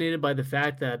fascinated by the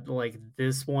fact that like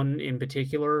this one in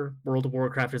particular, World of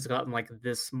Warcraft, has gotten like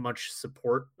this much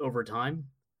support over time.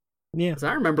 Yeah, because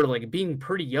I remember like being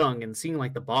pretty young and seeing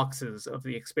like the boxes of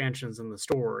the expansions in the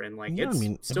store, and like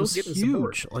still getting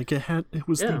huge. Support. Like it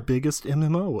was the biggest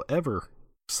MMO ever.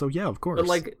 So yeah, of course. But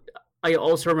like I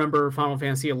also remember Final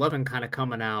Fantasy XI kind of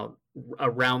coming out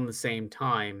around the same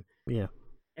time. Yeah,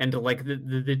 and like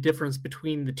the difference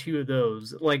between the two of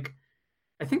those, like.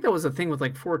 I think that was the thing with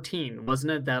like 14,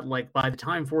 wasn't it? That like by the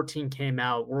time 14 came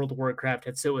out, World of Warcraft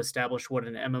had so established what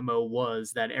an MMO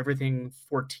was that everything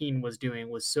 14 was doing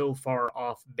was so far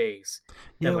off base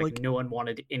that like no one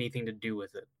wanted anything to do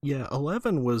with it. Yeah,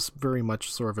 11 was very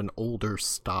much sort of an older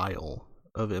style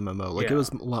of MMO. Like it was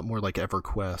a lot more like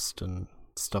EverQuest and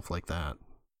stuff like that.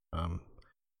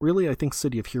 Really, I think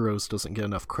City of Heroes doesn't get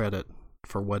enough credit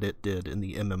for what it did in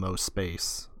the MMO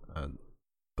space.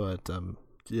 But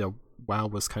WoW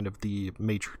was kind of the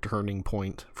major turning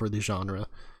point for the genre.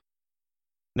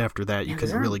 And after that, you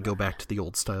couldn't really go back to the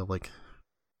old style, like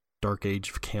Dark Age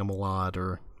of Camelot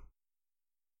or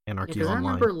Anarchy Online.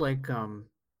 I remember,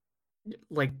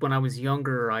 like when I was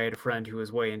younger, I had a friend who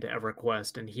was way into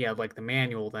EverQuest, and he had like the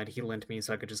manual that he lent me,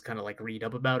 so I could just kind of like read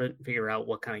up about it, figure out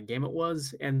what kind of game it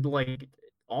was, and like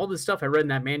all the stuff I read in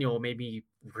that manual made me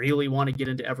really want to get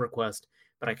into EverQuest,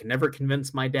 but I could never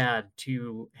convince my dad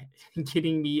to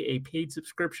getting me a paid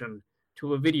subscription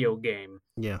to a video game.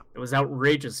 Yeah, it was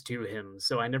outrageous to him,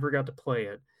 so I never got to play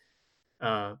it.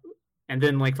 And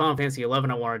then like Final Fantasy 11,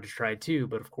 I wanted to try too,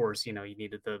 but of course, you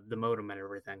needed the modem and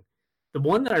everything. The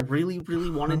one that I really, really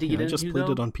wanted to get into, I just played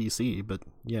it on PC, but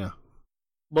yeah.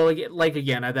 Well, like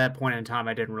again, at that point in time,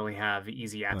 I didn't really have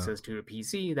easy access to a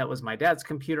PC. That was my dad's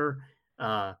computer,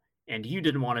 and you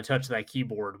didn't want to touch that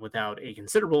keyboard without a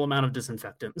considerable amount of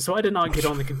disinfectant, so I did not get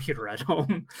on the computer at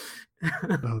home.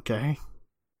 Okay.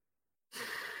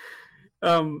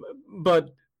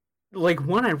 But like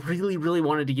one I really, really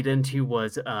wanted to get into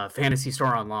was Phantasy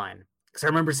Star Online. Because I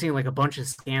remember seeing like a bunch of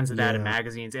scans of that in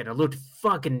magazines, and it looked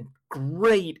fucking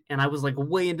great. And I was like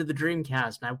way into the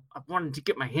Dreamcast, and I wanted to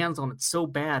get my hands on it so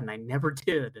bad, and I never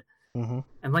did. Mm-hmm.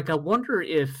 And like I wonder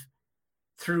if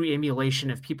through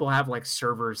emulation, if people have like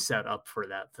servers set up for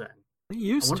that thing. They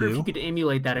used to. I wonder if you could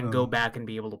emulate that and go back and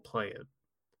be able to play it.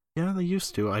 Yeah, they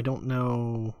used to. I don't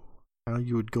know how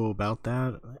you would go about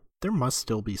that. There must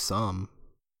still be some.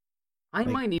 I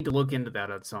might need to look into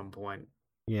that at some point.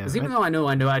 Yeah, because even though I know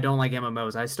I don't like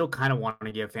MMOs, I still kind of want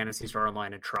to give Phantasy Star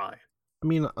Online a try. I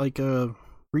mean, like,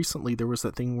 recently there was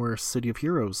that thing where City of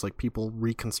Heroes, like, people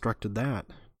reconstructed that,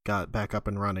 got back up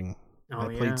and running. I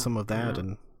played some of that,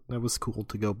 and that was cool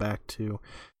to go back to.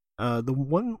 The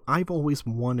one I've always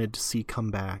wanted to see come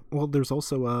back, well, there's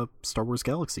also Star Wars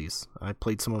Galaxies. I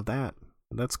played some of that.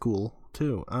 That's cool,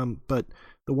 too. But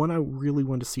the one I really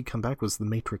wanted to see come back was The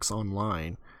Matrix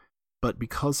Online. But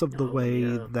because of the way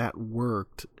that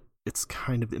worked, it's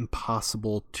kind of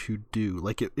impossible to do.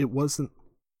 Like, it wasn't,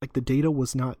 like, the data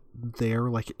was not there,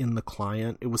 like, in the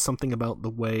client. It was something about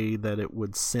the way that it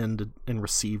would send and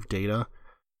receive data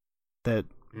that,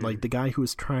 like, the guy who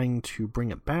was trying to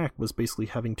bring it back was basically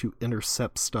having to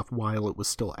intercept stuff while it was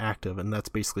still active, and that's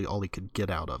basically all he could get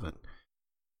out of it.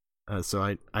 So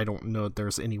I don't know if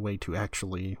there's any way to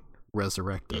actually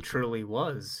resurrect it. He truly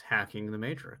was hacking the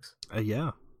Matrix.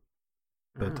 Yeah.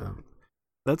 But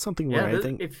that's something where I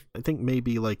think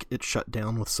maybe like it shut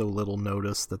down with so little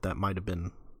notice that might have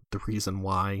been the reason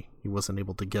why he wasn't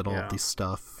able to get all of these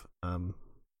stuff. And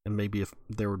maybe if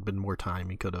there would have been more time,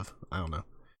 he could have. I don't know.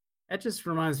 That just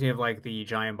reminds me of like the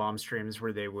Giant Bomb streams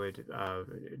where they would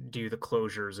do the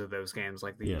closures of those games,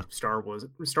 like the Star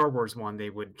Wars one. They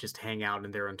would just hang out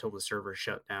in there until the server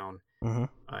shut down. Mm-hmm.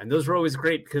 And those were always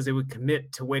great because they would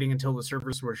commit to waiting until the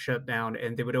servers were shut down,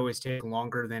 and they would always take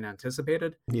longer than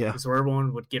anticipated. Yeah. So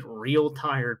everyone would get real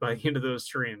tired by the end of those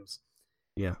streams.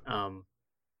 Yeah.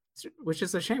 Which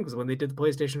is a shame because when they did the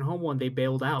PlayStation Home one, they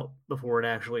bailed out before it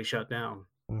actually shut down.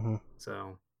 Mm-hmm.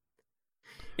 So,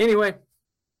 anyway,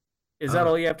 is that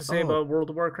all you have to say about World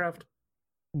of Warcraft?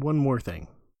 One more thing.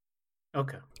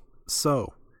 Okay.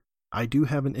 So, I do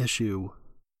have an issue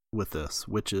with this,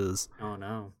 which is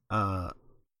my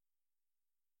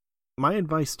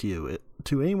advice to you,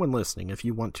 to anyone listening, if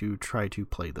you want to try to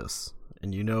play this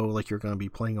and you know like you're going to be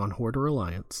playing on Horde or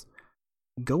Alliance,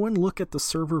 go and look at the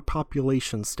server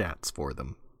population stats for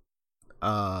them,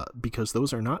 because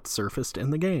those are not surfaced in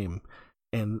the game,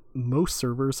 and most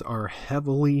servers are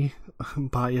heavily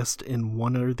biased in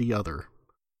one or the other.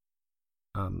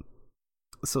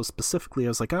 So specifically I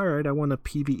was like, alright, I want a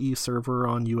PvE server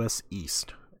on US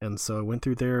East. And so I went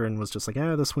through there and was just like,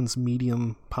 this one's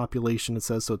medium population, it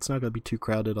says, so it's not going to be too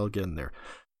crowded, I'll get in there.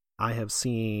 I have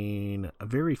seen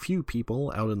very few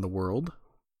people out in the world,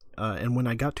 and when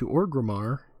I got to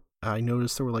Orgrimmar, I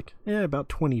noticed there were like, about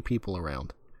 20 people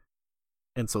around.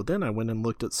 And so then I went and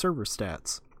looked at server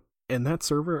stats, and that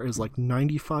server is like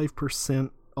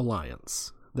 95%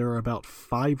 Alliance. There are about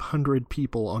 500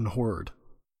 people on Horde,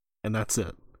 and that's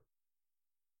it.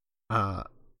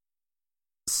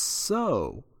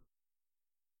 So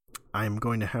I'm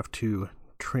going to have to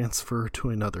transfer to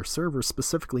another server,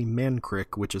 specifically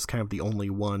Mankrik, which is kind of the only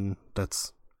one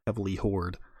that's heavily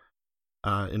Horde,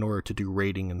 in order to do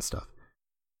raiding and stuff.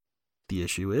 The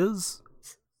issue is...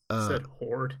 said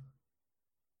Horde.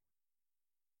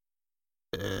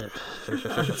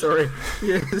 Sorry.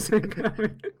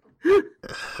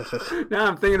 Now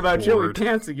I'm thinking about Joey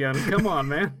Pants again. Come on,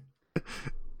 man.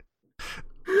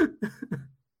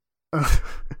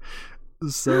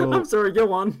 So I'm sorry,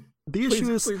 go on. The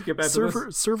issue is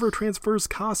server transfers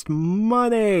cost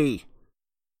money.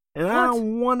 And what? I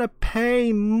don't want to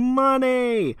pay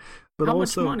money. But how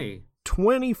also, much money?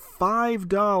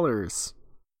 $25.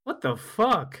 What the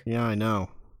fuck? Yeah, I know.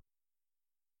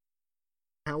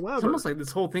 However, it's almost like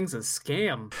this whole thing's a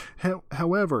scam.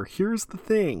 However, here's the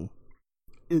thing.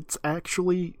 It's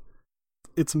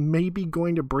maybe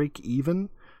going to break even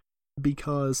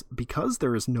because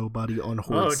there is nobody on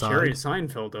Horde side. Oh, Jerry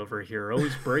Seinfeld over here,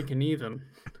 always breaking even.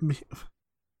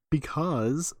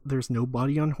 Because there's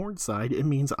nobody on Horde side, it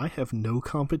means I have no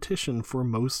competition for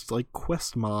most like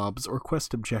quest mobs or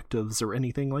quest objectives or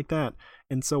anything like that.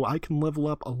 And so I can level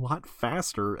up a lot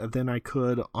faster than I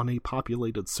could on a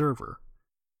populated server.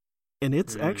 And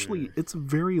it's it's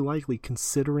very likely,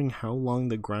 considering how long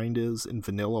the grind is in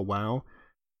vanilla WoW,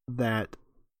 that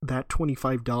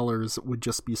 $25 would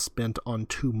just be spent on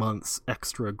 2 months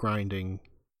extra grinding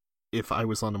if I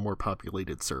was on a more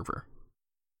populated server.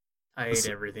 I hate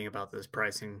everything about this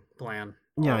pricing plan.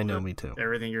 Yeah, I know, me too.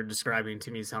 Everything you're describing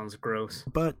to me sounds gross.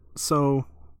 But, so,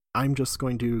 I'm just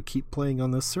going to keep playing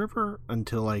on this server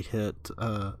until I hit,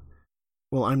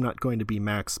 well, I'm not going to be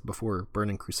max before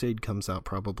Burning Crusade comes out,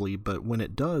 probably, but when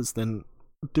it does, then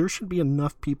there should be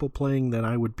enough people playing that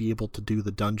I would be able to do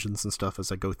the dungeons and stuff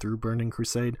as I go through Burning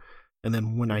Crusade, and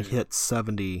then when I hit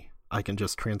 70, I can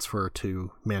just transfer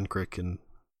to Mankrik and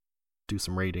do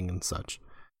some raiding and such.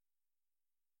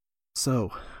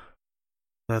 So,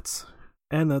 that's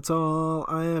all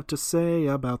I have to say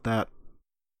about that.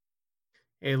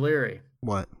 Hey, Larry.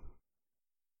 What?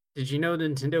 Did you know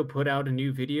Nintendo put out a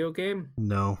new video game?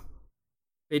 No.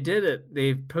 They did it.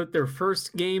 They put their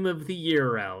first game of the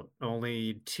year out.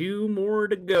 Only 2 more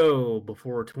to go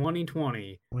before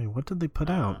 2020. Wait, what did they put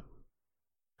out?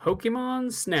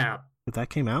 Pokemon Snap. That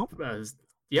came out?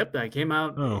 Yep, that came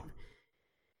out. Oh.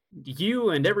 You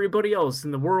and everybody else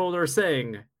in the world are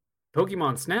saying,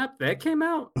 Pokemon Snap? That came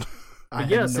out?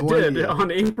 Yes, it did. Idea.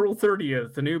 On April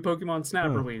 30th, the new Pokemon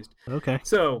Snap released. Okay.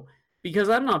 So, because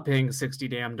I'm not paying $60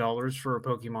 damn for a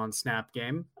Pokemon Snap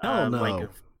game. Oh, no.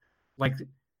 Like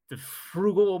the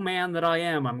frugal man that I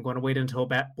am, I'm going to wait until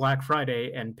Black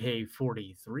Friday and pay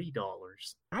 $43.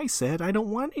 I said I don't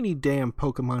want any damn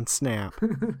Pokemon Snap.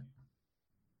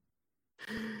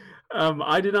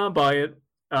 I did not buy it.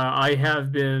 I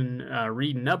have been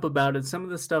reading up about it. Some of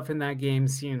the stuff in that game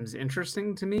seems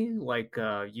interesting to me. Like,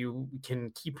 you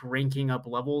can keep ranking up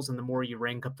levels, and the more you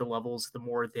rank up the levels, the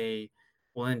more they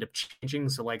will end up changing.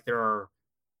 So, like, there are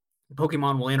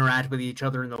Pokemon will interact with each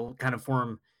other, and they'll kind of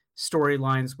form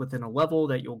storylines within a level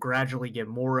that you'll gradually get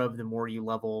more of the more you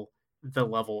level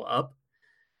up.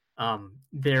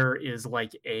 There is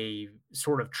like a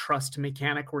sort of trust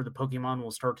mechanic where the Pokemon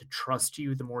will start to trust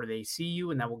you the more they see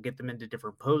you, and that will get them into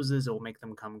different poses. It will make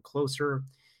them come closer.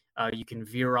 You can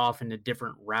veer off into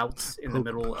different routes in the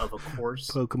middle of a course.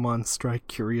 Pokemon strike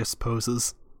curious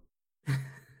poses.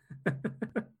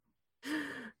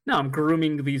 No, I'm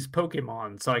grooming these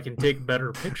Pokemon so I can take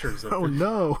better pictures of them. Oh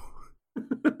no.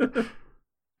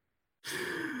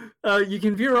 You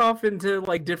can veer off into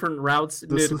like different routes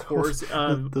mid-course.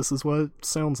 This is what it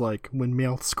sounds like when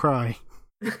Meowths cry.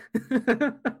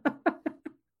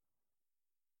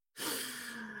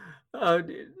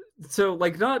 So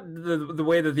like not the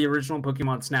way that the original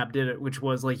Pokemon Snap did it, which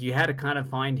was like you had to kind of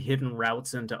find hidden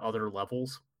routes into other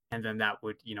levels, and then that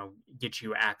would, you know, get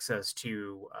you access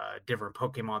to different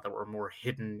Pokemon that were more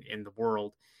hidden in the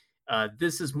world.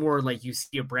 This is more like you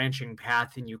see a branching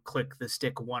path and you click the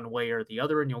stick one way or the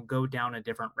other and you'll go down a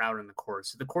different route in the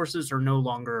course. The courses are no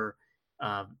longer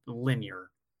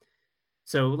linear.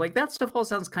 So like that stuff all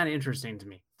sounds kind of interesting to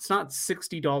me. It's not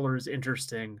 $60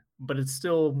 interesting, but it's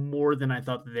still more than I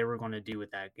thought that they were going to do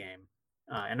with that game.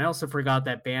 And I also forgot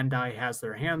that Bandai has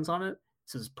their hands on it.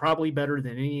 This is probably better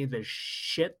than any of the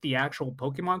shit the actual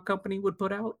Pokemon company would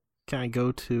put out. Can I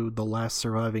go to the last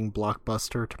surviving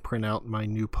Blockbuster to print out my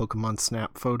new Pokemon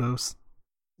Snap photos?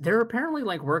 They're apparently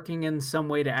like working in some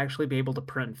way to actually be able to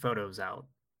print photos out.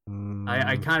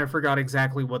 I kind of forgot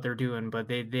exactly what they're doing, but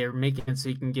they're making it so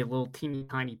you can get little teeny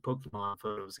tiny Pokemon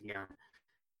photos again.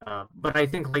 But I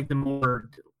think like the more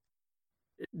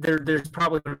there's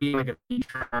probably going to be like a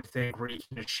feature, I think, where you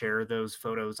can just share those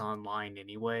photos online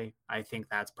anyway. I think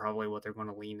that's probably what they're going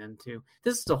to lean into.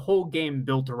 This is a whole game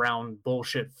built around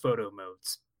bullshit photo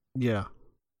modes. Yeah.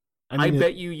 I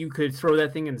bet you could throw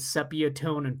that thing in sepia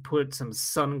tone and put some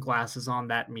sunglasses on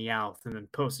that Meowth and then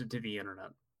post it to the internet.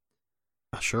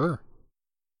 Sure.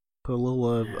 Put a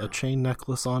little a chain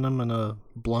necklace on him and a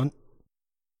blunt.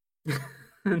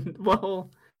 Well,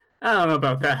 I don't know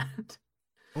about that.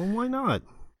 Well, why not?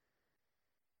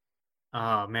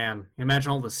 Oh man,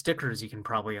 imagine all the stickers you can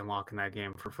probably unlock in that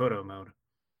game for photo mode.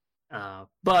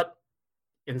 But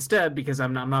instead, because I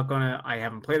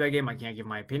haven't played that game, I can't give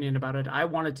my opinion about it. I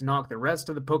wanted to knock the rest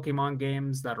of the Pokemon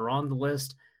games that are on the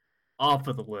list off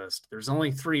of the list. There's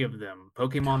only 3 of them.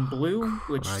 Pokemon Blue,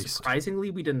 which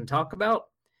surprisingly we didn't talk about.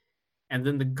 And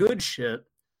then the good shit,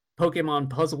 Pokemon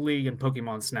Puzzle League and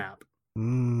Pokemon Snap.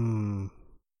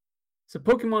 So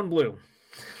Pokemon Blue.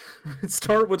 Let's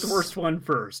start with the worst one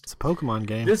first. It's a Pokemon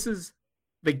game. This is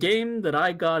the game that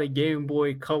I got a Game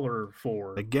Boy Color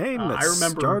for. The game that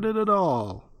started it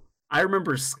all. I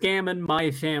remember scamming my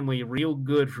family real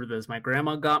good for this. My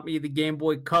grandma got me the Game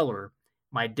Boy Color.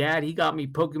 My dad, he got me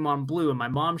Pokemon Blue. And my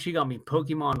mom, she got me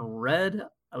Pokemon Red.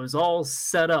 I was all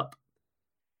set up.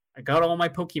 I got all my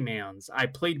Pokemons. I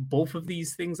played both of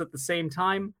these things at the same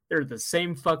time. They're the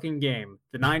same fucking game.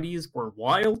 The 90s were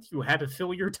wild. You had to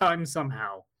fill your time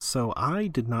somehow. So I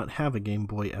did not have a Game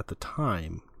Boy at the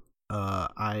time.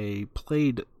 I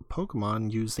played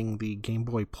Pokemon using the Game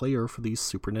Boy Player for the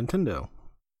Super Nintendo.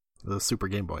 The Super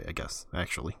Game Boy, I guess,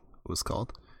 actually, it was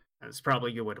called. That's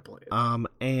probably a good way to play it.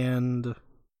 And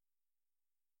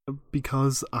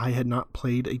because I had not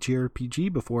played a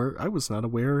JRPG before, I was not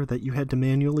aware that you had to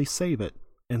manually save it.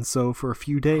 And so for a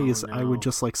few days, I would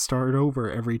just like start over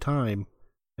every time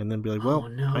and then be like, well,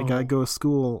 I gotta go to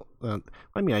school.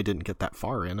 I mean, I didn't get that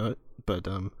far in it, but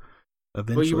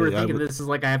eventually. Well, you were thinking this is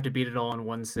like I have to beat it all in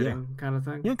one sitting kind of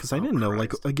thing? Yeah, because I didn't know,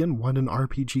 like, again, what an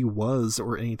RPG was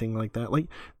or anything like that. Like,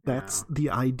 that's the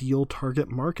ideal target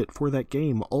market for that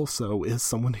game also, is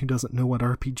someone who doesn't know what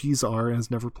RPGs are and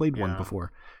has never played one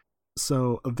before.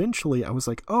 So eventually I was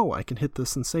like, oh, I can hit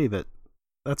this and save it.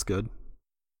 That's good.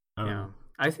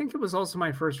 I think it was also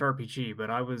my first RPG, but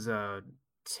I was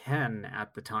 10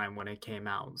 at the time when it came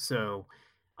out. So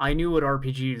I knew what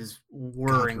RPGs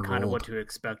were and kind of what to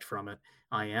expect from it.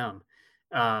 I am.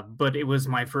 But it was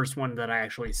my first one that I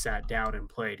actually sat down and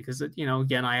played because,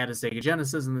 again, I had a Sega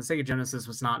Genesis, and the Sega Genesis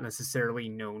was not necessarily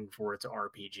known for its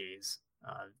RPGs.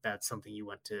 That's something you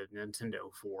went to Nintendo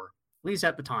for, at least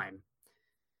at the time.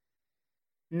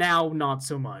 Now, not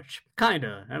so much.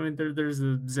 Kinda. I mean, there's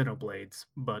the Xenoblades,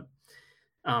 but...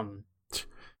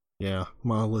 Yeah,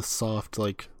 Monolith Soft,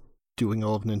 like, doing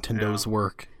all of Nintendo's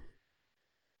work.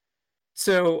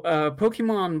 So,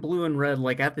 Pokemon Blue and Red,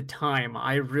 like, at the time,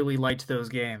 I really liked those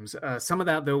games. Some of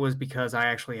that, though, was because I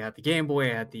actually had the Game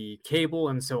Boy, I had the cable,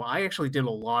 and so I actually did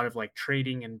a lot of, like,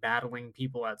 trading and battling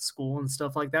people at school and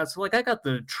stuff like that. So, like, I got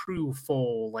the true,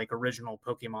 full, like, original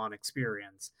Pokemon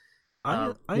experience.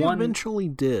 I eventually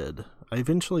did. I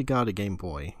eventually got a Game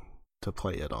Boy to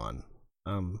play it on.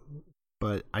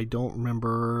 But I don't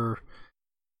remember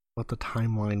what the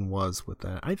timeline was with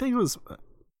that. I think it was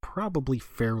probably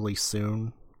fairly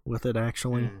soon with it,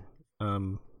 actually.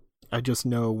 I just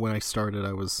know when I started,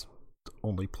 I was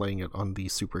only playing it on the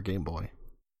Super Game Boy.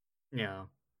 Yeah.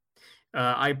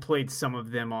 I played some of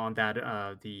them on that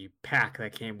the pack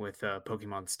that came with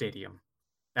Pokemon Stadium.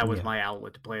 That was my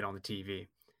outlet to play it on the TV.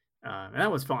 And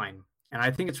that was fine. And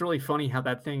I think it's really funny how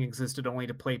that thing existed only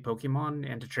to play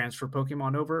Pokemon and to transfer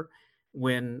Pokemon over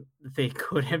when they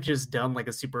could have just done like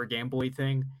a Super Game Boy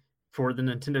thing for the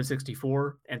Nintendo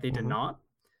 64 and they did not.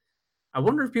 I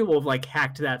wonder if people have like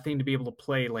hacked that thing to be able to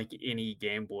play like any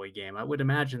Game Boy game. I would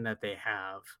imagine that they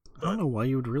have. But... I don't know why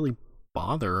you would really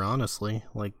bother, honestly.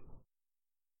 Like,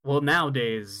 well,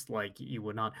 nowadays, like you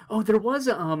would not. Oh, there was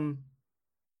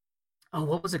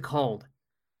what was it called?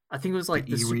 I think it was like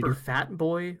the Super Fat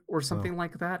Boy or something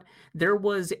like that. There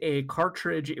was a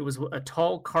cartridge. It was a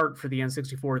tall cart for the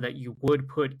N64 that you would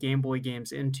put Game Boy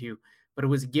games into, but it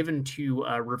was given to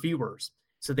reviewers.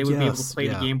 So they would be able to play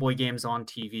the Game Boy games on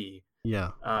TV.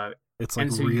 Yeah. It's like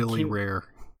really rare.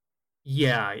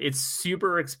 Yeah, it's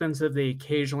super expensive. They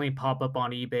occasionally pop up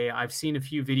on eBay. I've seen a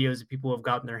few videos of people who have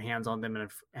gotten their hands on them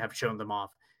and have shown them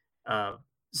off.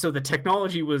 So the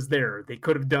technology was there. They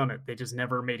could have done it. They just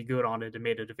never made good on it and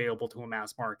made it available to a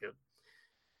mass market.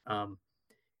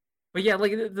 But yeah,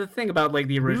 like the thing about like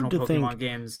the original Pokemon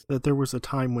games, that there was a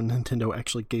time when Nintendo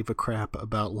actually gave a crap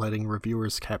about letting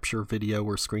reviewers capture video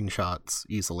or screenshots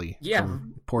easily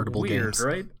from portable games.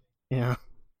 Right? Yeah.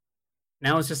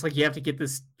 Now it's just like you have to get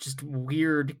this just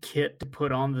weird kit to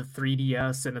put on the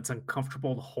 3DS, and it's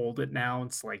uncomfortable to hold it now.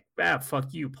 It's like,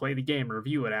 fuck you, play the game,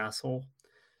 review it, asshole.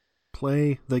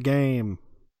 Play the game.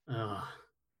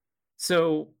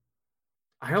 So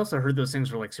I also heard those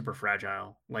things were like super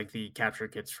fragile, like the capture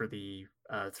kits for the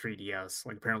 3DS.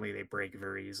 Like apparently they break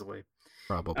very easily.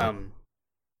 Probably.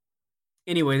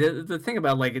 Anyway, the thing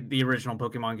about like the original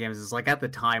Pokemon games is like at the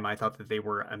time I thought that they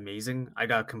were amazing. I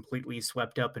got completely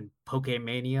swept up in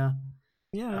Pokemania.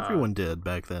 Yeah, everyone did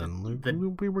back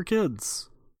then. We were kids.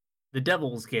 The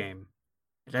Devil's Game.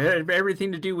 It had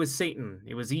everything to do with Satan.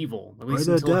 It was evil. At least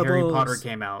until Harry Potter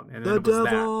came out. And then it was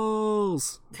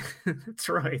Devils! That. That's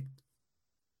right.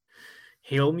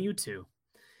 Hail Mewtwo.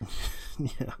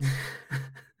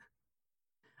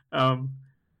 Yeah.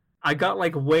 I got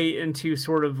like way into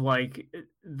sort of like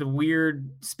the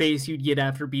weird space you'd get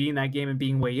after beating that game and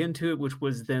being way into it, which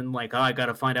was then like, I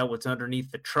gotta find out what's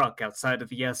underneath the truck outside of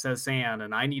the SS Anne,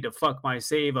 and I need to fuck my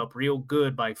save up real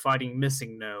good by fighting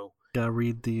Missing No. Gotta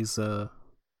read these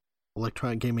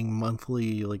Electronic Gaming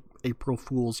Monthly like April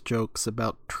Fool's jokes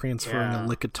about transferring a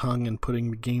lick of tongue and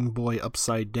putting the Game Boy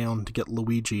upside down to get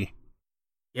Luigi.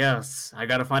 Yes, I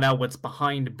gotta find out what's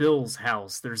behind Bill's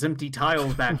house. There's empty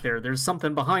tiles back there. There's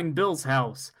something behind Bill's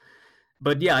house.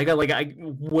 But yeah, I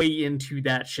way into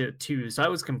that shit too. So I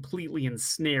was completely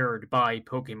ensnared by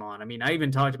Pokemon. I mean, I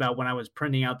even talked about when I was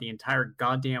printing out the entire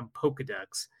goddamn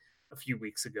Pokedex a few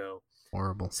weeks ago.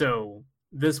 Horrible. So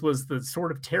this was the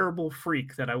sort of terrible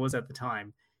freak that I was at the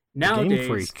time. Nowadays, game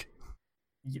freak.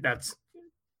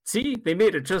 See, they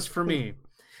made it just for me.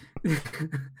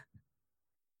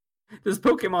 This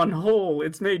Pokemon hole,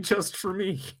 it's made just for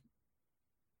me.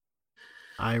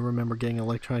 I remember getting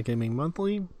Electronic Gaming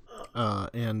Monthly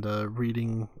and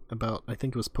reading about, I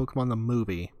think it was Pokemon the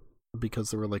movie,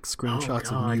 because there were like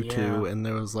screenshots of Mewtwo, and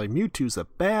there was like, Mewtwo's a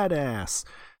badass.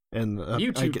 And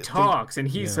Mewtwo talks, and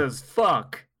he says,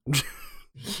 fuck.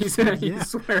 He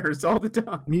swears all the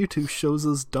time. Mewtwo shows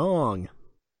his dong.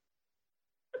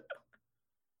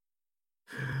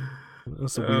 It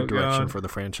was a weird direction for the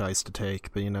franchise to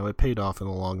take, but it paid off in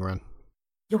the long run.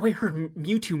 Yo, I heard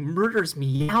Mewtwo murders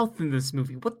Meowth in this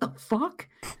movie. What the fuck?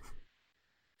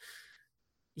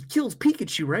 He kills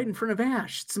Pikachu right in front of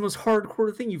Ash. It's the most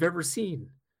hardcore thing you've ever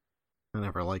seen. I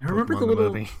never liked Pokemon the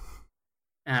movie.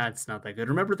 It's not that good.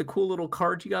 Remember the cool little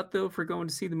card you got, though, for going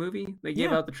to see the movie? They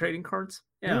gave out the trading cards?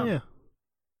 Yeah.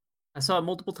 I saw it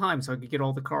multiple times so I could get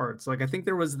all the cards. Like, I think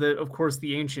there was, of course,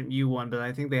 the Ancient Mew one, but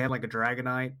I think they had, like, a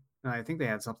Dragonite. I think they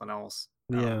had something else.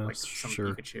 Like some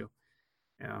Pikachu.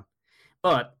 Yeah.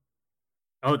 But,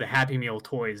 the Happy Meal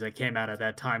toys that came out at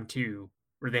that time, too,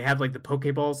 where they had, like, the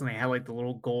Pokeballs and they had, like, the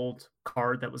little gold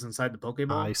card that was inside the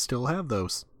Pokeball. I still have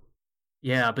those.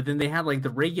 Yeah, but then they had, like,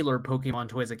 the regular Pokemon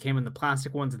toys that came in the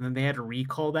plastic ones, and then they had to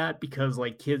recall that because,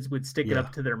 like, kids would stick it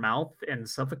up to their mouth and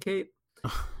suffocate.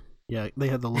 Yeah, they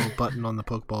had the little button on the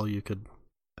Pokeball you could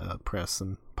press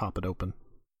and pop it open.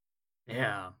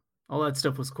 Yeah, all that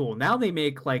stuff was cool. Now they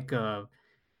make, like,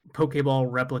 Pokeball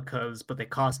replicas, but they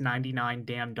cost $99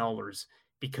 damn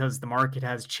because the market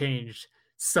has changed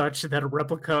such that a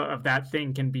replica of that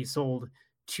thing can be sold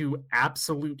to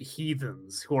absolute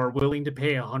heathens who are willing to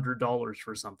pay $100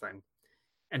 for something.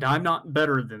 And I'm not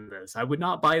better than this. I would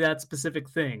not buy that specific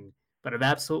thing, but I've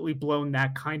absolutely blown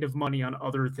that kind of money on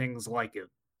other things like it.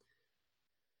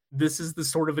 This is the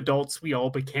sort of adults we all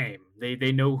became.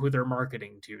 They know who they're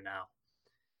marketing to now.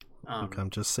 Look, I'm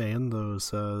just saying,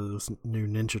 those new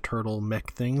Ninja Turtle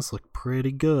mech things look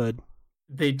pretty good.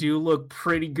 They do look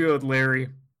pretty good, Larry.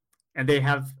 And they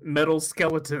have metal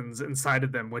skeletons inside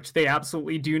of them, which they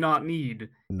absolutely do not need.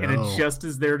 No. And it just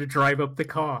is there to drive up the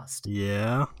cost.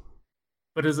 Yeah.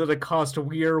 But is it a cost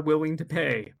we are willing to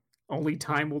pay? Only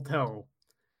time will tell.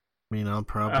 I mean, I'll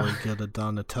probably get a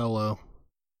Donatello.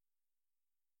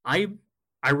 I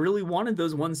really wanted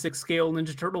those 1/6 scale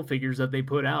Ninja Turtle figures that they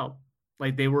put out.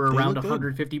 Like, they were around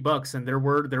 $150, and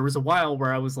there was a while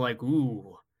where I was like,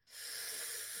 ooh,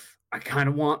 I kind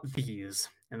of want these.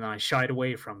 And then I shied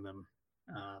away from them.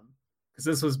 Because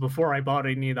this was before I bought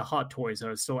any of the Hot Toys. I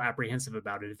was still apprehensive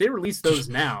about it. If they release those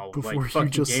now, like,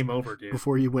 fucking game over, dude.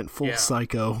 Before you went full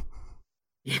psycho.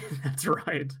 Yeah, that's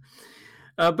right.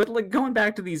 But, like, going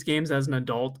back to these games as an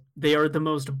adult, they are the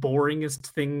most boringest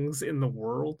things in the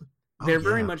world. They're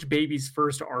very much baby's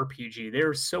first RPG.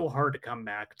 They're so hard to come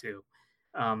back to.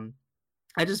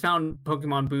 I just found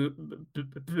Pokemon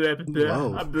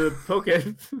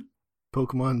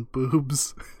Pokemon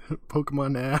boobs,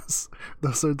 Pokemon ass.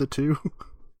 Those are the two.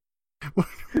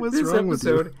 What's wrong with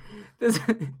you?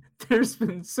 There's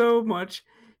been so much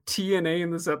TNA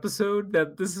in this episode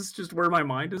that this is just where my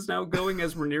mind is now going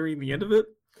as we're nearing the end of it.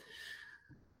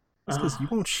 It's because you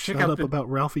won't shut up about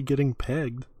Ralphie getting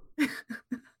pegged.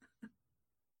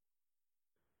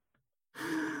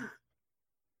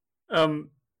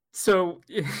 So,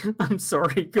 I'm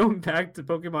sorry, going back to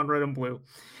Pokemon Red and Blue.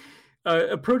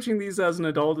 Approaching these as an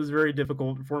adult is very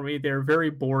difficult for me. They're very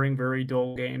boring, very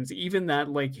dull games. Even that,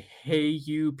 like, Hey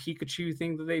You Pikachu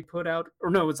thing that they put out.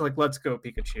 Or no, it's like Let's Go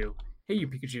Pikachu. Hey You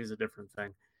Pikachu is a different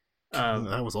thing.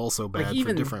 That was also bad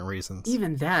for different reasons.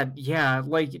 Even that, yeah,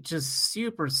 like just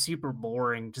super, super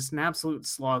boring, just an absolute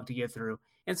slog to get through.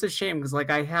 And it's a shame because like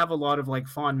I have a lot of like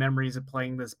fond memories of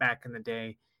playing this back in the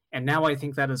day, and now I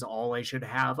think that is all I should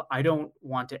have. I don't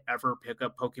want to ever pick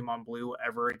up Pokemon Blue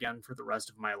ever again for the rest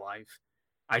of my life.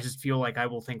 I just feel like I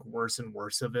will think worse and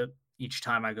worse of it each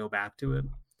time I go back to it.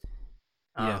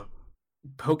 Yeah.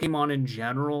 Pokemon in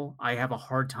general, I have a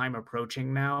hard time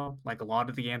approaching now. Like a lot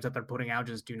of the games that they're putting out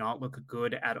just do not look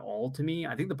good at all to me.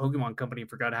 I think the Pokemon Company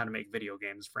forgot how to make video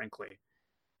games, frankly.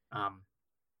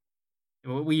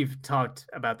 We've talked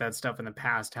about that stuff in the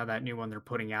past, how that new one they're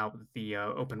putting out, the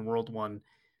open world one,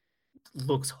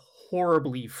 looks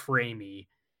horribly framey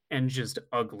and just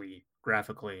ugly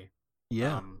graphically.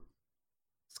 Yeah.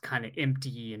 It's kind of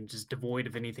empty and just devoid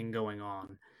of anything going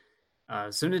on.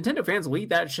 So Nintendo fans will eat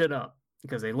that shit up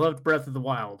because they loved Breath of the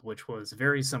Wild, which was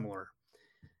very similar.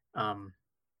 But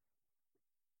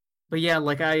yeah,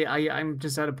 like I'm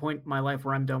just at a point in my life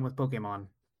where I'm done with Pokemon.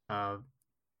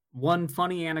 One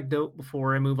funny anecdote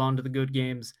before I move on to the good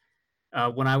games.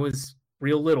 When I was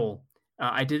real little,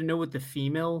 I didn't know what the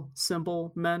female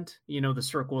symbol meant. You know, the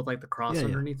circle with like the cross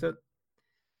underneath it.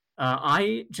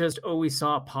 I just always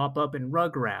saw it pop up in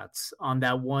Rugrats on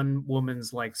that one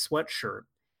woman's like sweatshirt.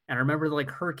 And I remember like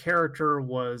her character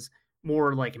was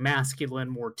more like masculine,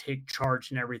 more take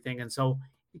charge and everything. And so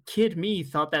kid me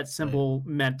thought that symbol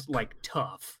meant like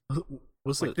tough.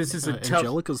 Was like, it this is a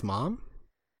Angelica's mom?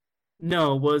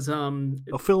 No, it was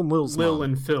Phil and Lil's Lil mom.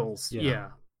 And Phil's. Yeah.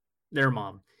 Their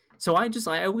mom. So I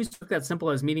always took that symbol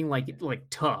as meaning like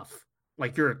tough.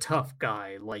 Like you're a tough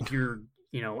guy, like you're,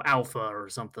 you know, alpha or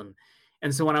something.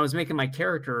 And so when I was making my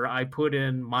character, I put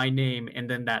in my name and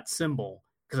then that symbol.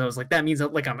 Because I was like, that means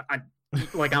that, like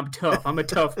I'm tough. I'm a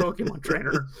tough Pokemon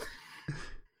trainer.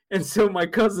 And so my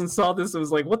cousin saw this and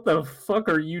was like, what the fuck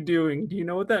are you doing? Do you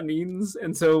know what that means?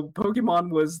 And so Pokemon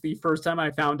was the first time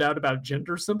I found out about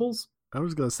gender symbols. I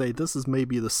was going to say, this is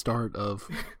maybe the start of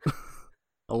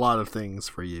a lot of things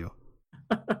for you.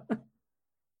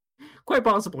 Quite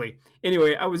possibly.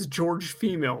 Anyway, I was George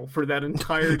female for that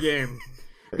entire game.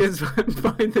 Because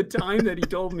by the time that he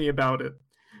told me about it,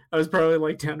 I was probably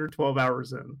like 10 or 12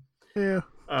 hours in. Yeah.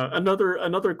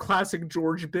 Another classic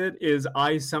George bit is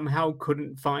I somehow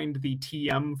couldn't find the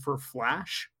TM for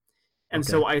Flash. And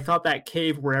so I thought that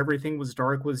cave where everything was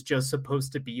dark was just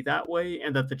supposed to be that way,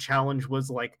 and that the challenge was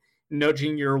like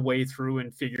nudging your way through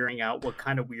and figuring out what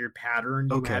kind of weird pattern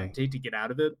you had to take to get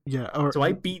out of it. Yeah. So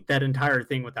I beat that entire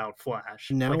thing without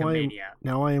Flash, like a maniac.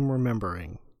 Now I am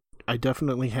remembering. I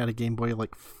definitely had a Game Boy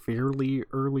like fairly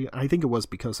early. I think it was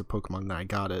because of Pokemon that I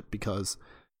got it, because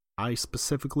I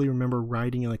specifically remember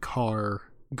riding in a car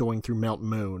going through Mount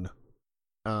Moon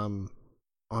on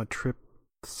a trip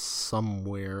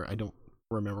somewhere. I don't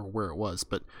remember where it was,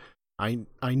 but I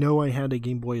know I had a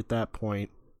Game Boy at that point,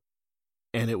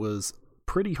 and it was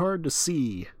pretty hard to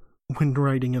see when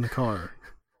riding in a car.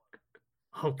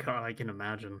 Oh god, I can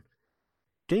imagine.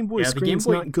 Game Boy screen's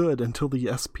not good until the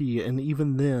SP, and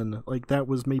even then, like, that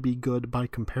was maybe good by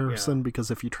comparison, because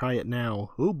if you try it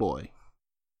now, oh boy.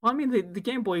 Well, I mean, the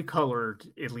Game Boy Color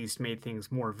at least made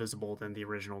things more visible than the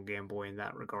original Game Boy in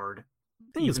that regard.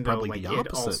 I think it's probably the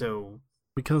opposite.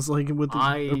 Because, like, with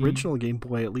the original Game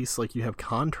Boy, at least, like, you have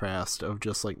contrast of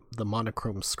just, like, the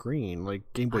monochrome screen. Like,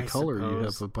 Game Boy Color, you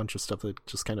have a bunch of stuff that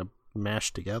just kind of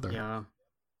mashed together. Yeah.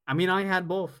 I mean, I had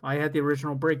both. I had the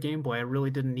original brick Game Boy. I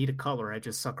really didn't need a color. I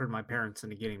just suckered my parents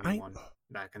into getting me one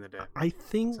back in the day. I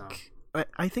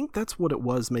think that's what it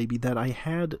was, maybe, that I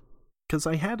had... Because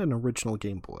I had an original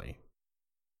Game Boy.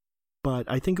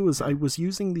 But I think I was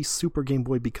using the Super Game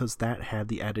Boy because that had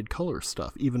the added color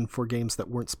stuff, even for games that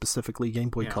weren't specifically Game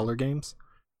Boy Color games.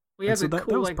 We had that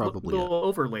was like, probably little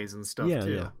overlays and stuff,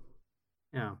 too.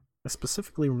 Yeah. I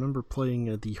specifically remember playing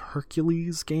the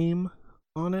Hercules game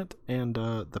on it, and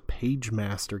the Page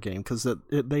Master game, because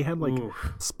they had like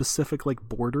specific like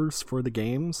borders for the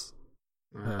games.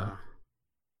 God,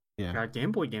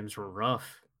 Game Boy games were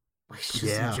rough. Like, just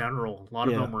in general, a lot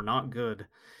of them were not good.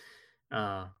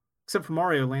 Except for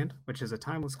Mario Land, which is a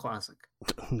timeless classic.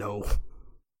 No.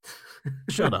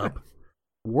 Shut up.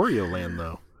 Wario Land,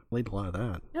 though. Played a lot of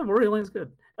that. Yeah, Wario Land's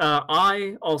good.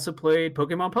 I also played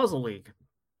Pokemon Puzzle League.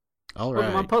 All right.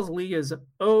 Pokemon Puzzle League is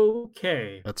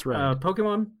okay. That's right.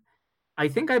 Pokemon, I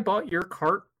think I bought your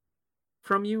cart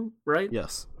from you, right?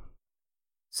 Yes.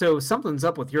 So something's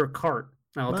up with your cart.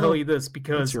 I'll tell you this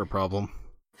because... That's your problem.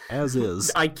 As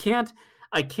is. I can't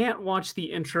watch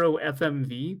the intro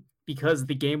FMV because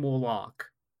the game will lock.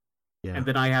 Yeah. And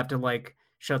then I have to, like,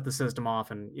 shut the system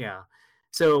off and,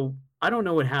 So, I don't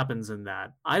know what happens in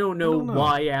that. I don't know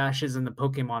why Ash is in the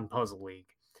Pokemon Puzzle League.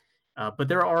 But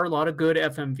there are a lot of good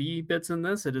FMV bits in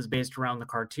this. It is based around the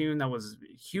cartoon that was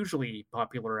hugely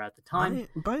popular at the time.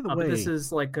 By the way, this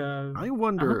is like a... I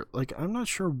wonder, like, I'm not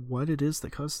sure what it is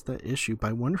that causes that issue, but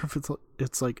I wonder if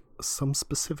it's like some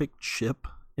specific chip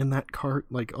in that cart,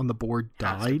 like on the board,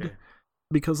 died.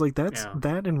 Because like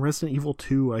that and Resident Evil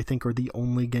 2, I think, are the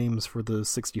only games for the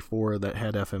 64 that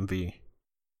had FMV.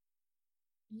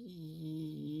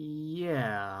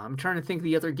 Yeah, I'm trying to think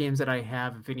the other games that I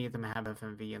have, if any of them have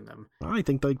FMV in them. I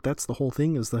think like that's the whole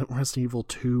thing, is that Resident Evil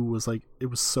 2 was like, it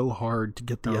was so hard to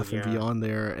get the FMV on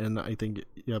there, and I think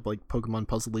like Pokemon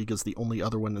Puzzle League is the only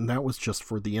other one, and that was just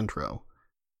for the intro.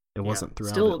 It wasn't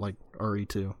throughout it like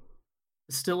RE2.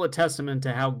 Still a testament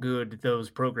to how good those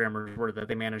programmers were that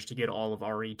they managed to get all of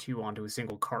RE2 onto a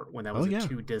single cart when that was a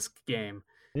 2-disc game.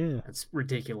 Yeah. That's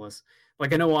ridiculous.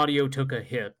 Like, I know audio took a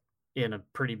hit in a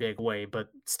pretty big way, but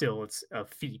still it's a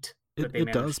feat.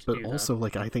 It does, but also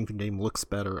like I think the game looks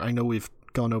better. I know we've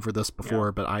gone over this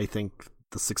before, but I think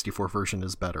the 64 version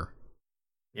is better.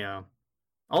 Yeah.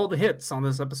 All the hits on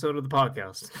this episode of the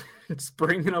podcast. It's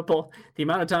bringing up all the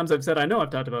amount of times I've said I know I've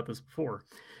talked about this before.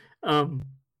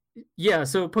 Yeah,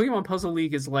 so Pokemon Puzzle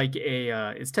League is like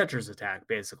it's Tetris Attack,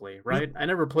 basically, right? I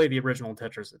never played the original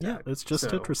Tetris Attack. Yeah, it's just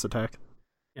Tetris Attack.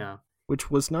 Yeah. Which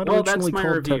was not originally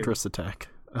called Tetris Attack.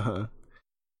 I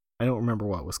don't remember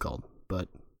what it was called, but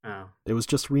it was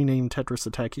just renamed Tetris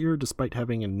Attack here, despite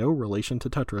having no relation to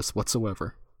Tetris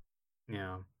whatsoever.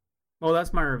 Yeah. Well,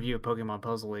 that's my review of Pokemon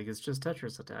Puzzle League. It's just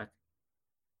Tetris Attack.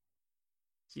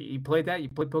 See, you played that? You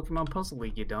played Pokemon Puzzle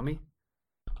League, you dummy.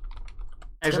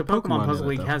 Actually, Pokemon Puzzle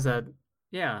League has a...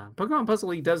 Yeah, Pokemon Puzzle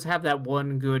League does have that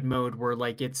one good mode where,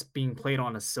 like, it's being played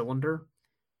on a cylinder.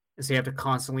 And so you have to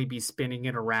constantly be spinning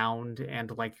it around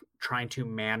and, like, trying to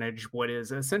manage what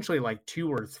is essentially, like,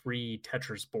 2 or 3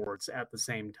 Tetris boards at the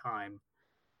same time.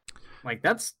 Like,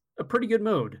 that's a pretty good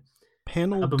mode.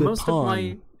 Panel de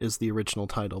Pong is the original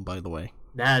title, by the way.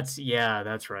 That's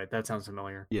right. That sounds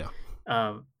familiar. Yeah.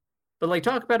 But like,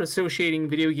 talk about associating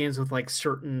video games with like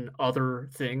certain other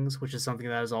things, which is something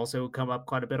that has also come up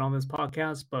quite a bit on this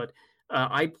podcast. But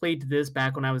I played this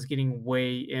back when I was getting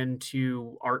way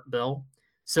into Art Bell.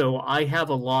 So I have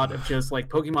a lot of just like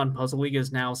Pokemon Puzzle League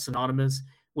is now synonymous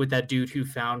with that dude who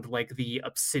found like the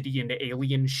obsidian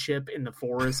alien ship in the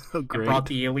forest and brought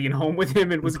the alien home with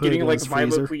him and was getting like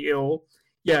violently ill.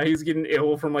 Yeah, he was getting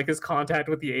ill from like his contact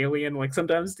with the alien. Like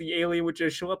sometimes the alien would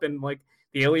just show up and like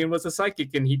the alien was a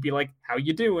psychic and he'd be like, "How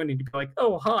you doing?" And he'd be like,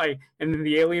 "Oh, hi." And then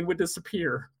the alien would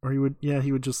disappear. Or he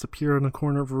would just appear in a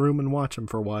corner of a room and watch him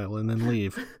for a while and then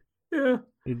leave. Yeah.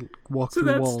 He'd walk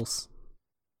through walls.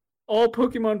 All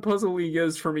Pokemon Puzzle League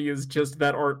is for me is just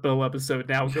that Art Bell episode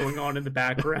now going on in the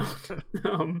background.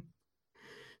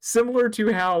 Similar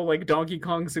to how, like, Donkey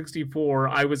Kong 64,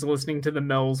 I was listening to the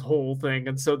Mel's Hole thing,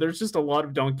 and so there's just a lot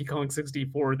of Donkey Kong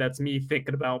 64 that's me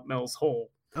thinking about Mel's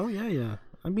Hole. Oh, yeah.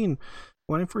 I mean,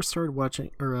 when I first started watching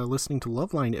or listening to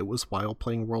Loveline, it was while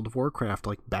playing World of Warcraft,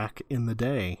 like, back in the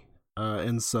day.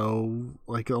 And so,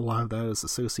 like, a lot of that is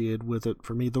associated with it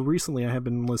for me. Though recently I have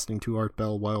been listening to Art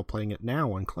Bell while playing it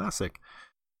now on Classic.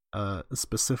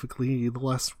 Specifically, the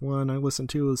last one I listened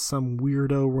to is some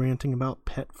weirdo ranting about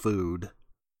pet food.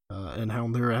 And how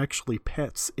there are actually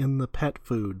pets in the pet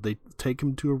food. They take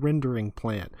them to a rendering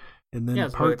plant, and then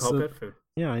that's parts what they call pet food.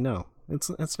 Yeah, I know. It's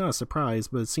not a surprise,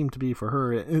 but it seemed to be for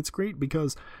her. And it's great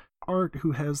because Art,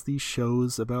 who has these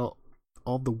shows about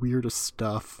all the weirdest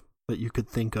stuff that you could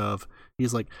think of,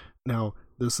 he's like, now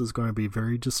this is going to be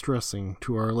very distressing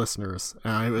to our listeners.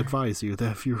 And I advise you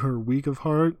that if you're weak of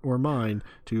heart or mind,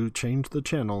 to change the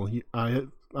channel.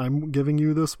 I'm giving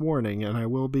you this warning, and I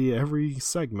will be every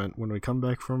segment when we come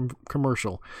back from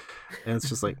commercial. And it's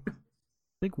just like,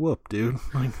 big whoop, dude.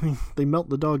 Like, they melt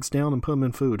the dogs down and put them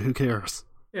in food. Who cares?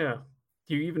 Yeah.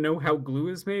 Do you even know how glue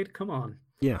is made? Come on.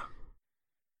 Yeah.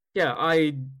 Yeah,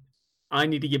 I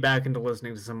need to get back into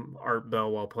listening to some Art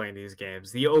Bell while playing these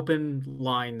games. The Open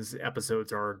Lines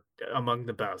episodes are among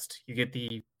the best. You get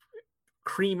the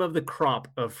cream of the crop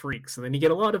of freaks, and then you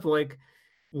get a lot of, like,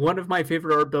 one of my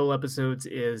favorite Art Bell episodes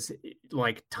is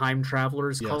like time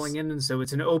travelers calling in. And so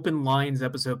it's an Open Lines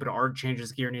episode, but Art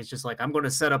changes gear and he's just like, I'm going to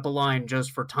set up a line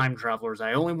just for time travelers.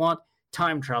 I only want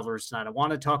time travelers tonight. I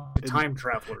want to talk to time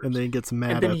travelers. And then he gets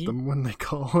mad at them when they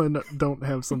call and don't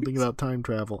have something about time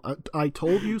travel. I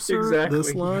told you, sir,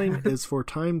 this line is for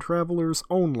time travelers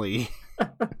only.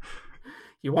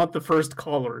 You want the first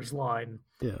caller's line.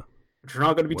 Yeah. But you're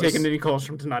not going to be taking any calls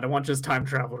from tonight. I want just time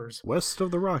travelers. West of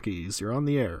the Rockies, you're on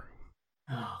the air.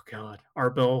 Oh, God.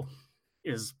 Art Bell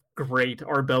is great.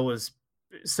 Art Bell is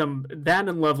that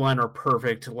and Loveline are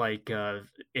perfect, like,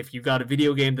 if you got a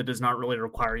video game that does not really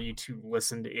require you to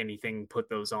listen to anything, put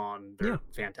those on. They're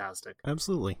fantastic.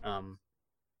 Absolutely.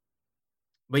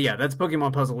 But yeah, that's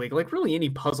Pokemon Puzzle League. Like, really any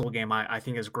puzzle game I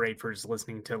think is great for just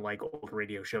listening to, like, old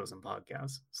radio shows and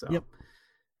podcasts. So, yep.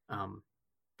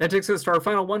 That takes us to our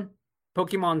final one,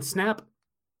 Pokemon Snap.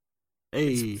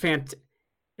 Hey.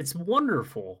 It's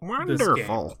wonderful.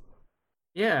 Wonderful.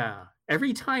 Yeah.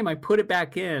 Every time I put it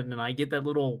back in and I get that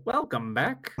little welcome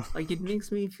back, like, it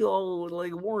makes me feel,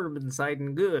 like, warm inside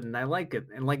and good, and I like it.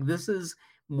 And, like, this is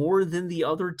more than the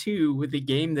other two with a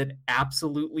game that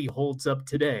absolutely holds up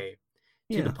today.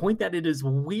 To the point that it is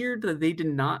weird that they did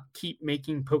not keep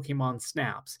making Pokemon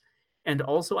Snaps. And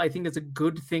also, I think it's a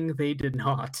good thing they did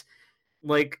not.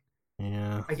 Like,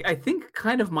 I think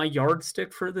kind of my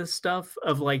yardstick for this stuff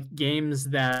of, like, games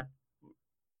that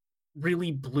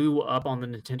really blew up on the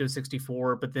Nintendo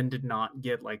 64, but then did not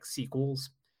get, like,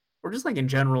 sequels. Or just, like, in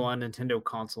general on Nintendo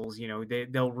consoles, you know,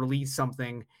 they'll release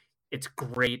something, it's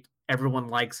great, everyone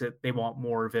likes it, they want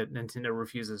more of it, Nintendo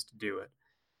refuses to do it.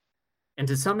 And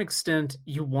to some extent,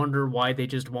 you wonder why they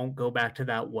just won't go back to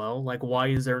that well. Like, why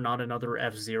is there not another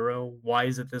F-Zero? Why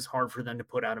is it this hard for them to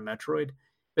put out a Metroid?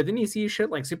 But then you see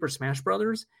shit like Super Smash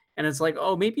Brothers, and it's like,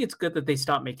 oh, maybe it's good that they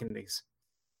stopped making these.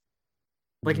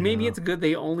 Like, maybe it's good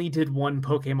they only did one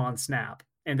Pokemon Snap,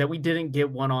 and that we didn't get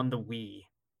one on the Wii.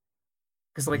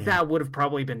 Because, like, that would have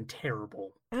probably been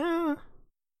terrible.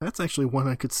 That's actually one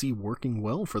I could see working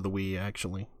well for the Wii,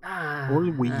 actually. Or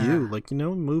the Wii U. Like, you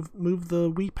know, move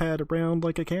the Wii Pad around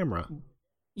like a camera.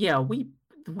 Yeah,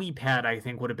 the Wii Pad, I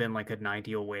think, would have been, like, an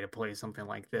ideal way to play something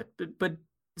like that. But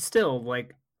still,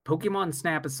 like, Pokemon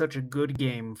Snap is such a good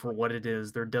game for what it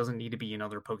is. There doesn't need to be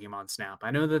another Pokemon Snap.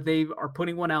 I know that they are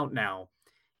putting one out now,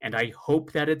 and I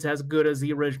hope that it's as good as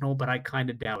the original, but I kind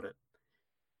of doubt it.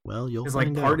 Well, you'll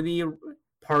find out.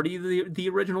 Part of the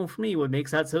original for me, what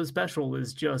makes that so special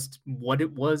is just what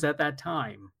it was at that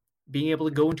time. Being able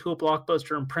to go into a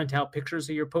Blockbuster and print out pictures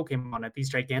of your Pokemon at these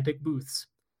gigantic booths.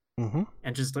 Mm-hmm.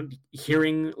 And just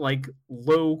hearing, like,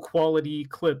 low quality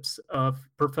clips of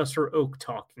Professor Oak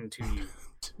talking to you.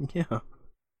 Yeah.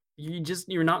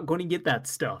 You're not going to get that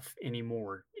stuff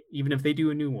anymore, even if they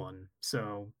do a new one.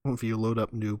 So if you load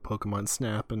up new Pokemon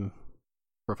Snap and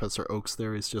Professor Oak's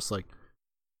there, he's just like,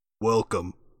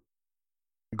 welcome.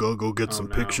 You gotta go get some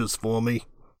pictures for me.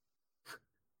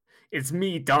 It's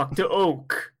me, Dr.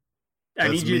 Oak. I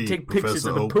need you to take pictures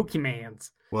of the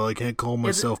Pokemons. Well, I can't call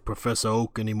myself Professor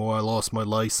Oak anymore. I lost my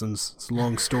license. It's a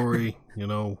long story, you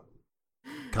know.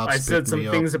 Cops I said some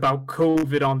things about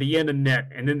COVID on the internet,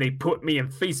 and then they put me in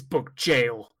Facebook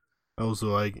jail.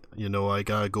 Also, I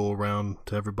gotta go around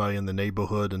to everybody in the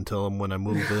neighborhood and tell them when I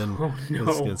move in. Oh,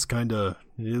 no.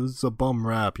 It's a bum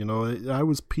rap, you know. I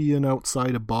was peeing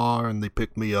outside a bar and they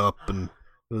picked me up, and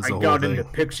it was a whole thing. I got into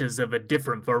pictures of a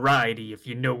different variety, if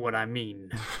you know what I mean.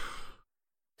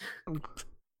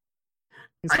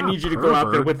 I need you to go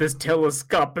out there with this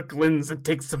telescopic lens and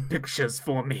take some pictures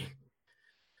for me.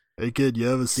 Hey kid,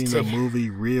 you ever seen that movie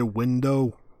Rear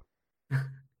Window?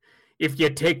 If you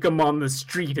take them on the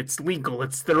street, it's legal.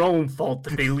 It's their own fault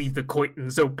that they leave the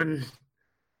curtains open.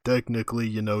 Technically,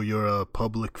 you know, you're a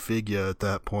public figure at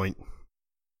that point.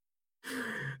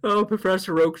 Oh,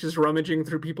 Professor Oak just rummaging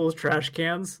through people's trash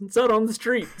cans. It's out on the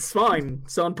street. It's fine.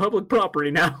 It's on public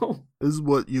property now. This is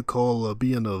what you call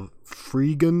being a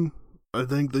freegan, I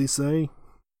think they say.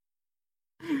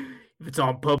 If it's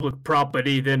on public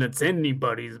property, then it's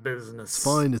anybody's business. It's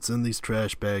fine, it's in these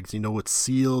trash bags. You know, it's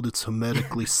sealed, it's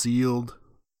hermetically sealed.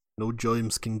 No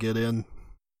germs can get in.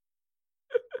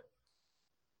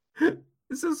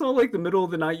 This is all like the middle of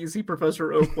the night. You see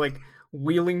Professor Oak, like,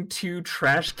 wheeling 2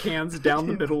 trash cans down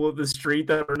the middle of the street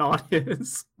that are not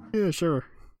his. Yeah, sure.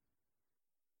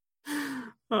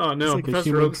 Oh no, like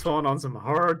Professor Oak's falling on some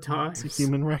hard times. It's a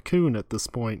human raccoon at this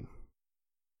point.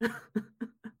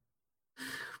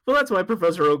 Well, that's why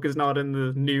Professor Oak is not in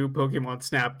the new Pokemon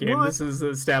Snap game. What? This is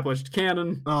established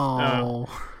canon. Oh.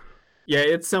 Yeah,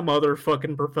 it's some other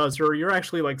fucking professor. You're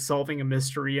actually, like, solving a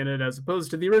mystery in it as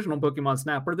opposed to the original Pokemon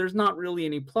Snap, where there's not really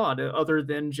any plot other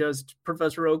than just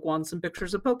Professor Oak wants some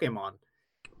pictures of Pokemon.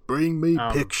 Bring me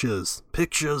pictures.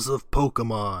 Pictures of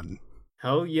Pokemon.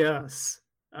 Hell yes.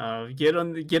 Get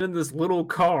in this little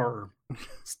car.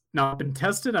 It's not been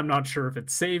tested. I'm not sure if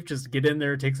it's safe. Just get in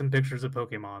there, take some pictures of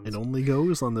Pokemon. It only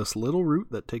goes on this little route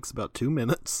that takes about 2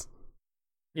 minutes.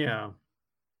 Yeah.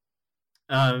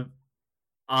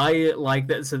 I like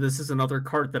that. So this is another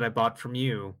cart that I bought from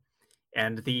you.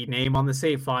 And the name on the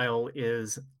save file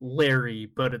is Larry,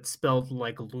 but it's spelled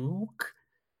like Luke.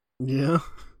 Yeah.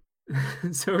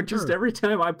 So just every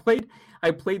time I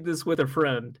played this with a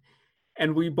friend,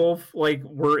 And we both like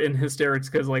were in hysterics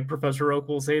because like Professor Oak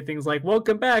will say things like,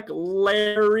 "Welcome back,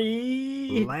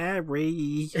 Larry."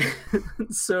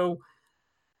 So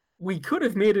we could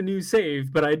have made a new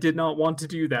save, but I did not want to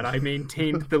do that. I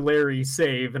maintained the Larry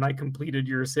save, and I completed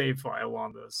your save file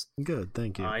on this. Good,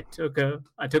 thank you. I took a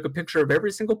picture of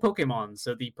every single Pokemon,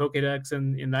 so the Pokedex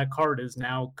in that card is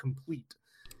now complete.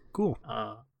 Cool.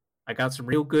 I got some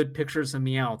real good pictures of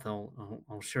Meowth.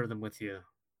 I'll share them with you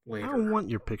later. I don't want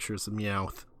your pictures of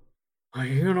Meowth. Oh,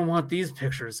 you don't want these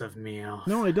pictures of Meowth.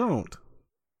 No, I don't.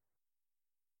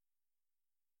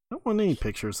 I don't want any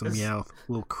pictures of Meowth,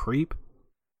 little creep.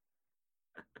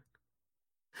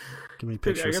 Give me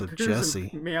pictures of Jessie.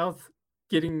 Meowth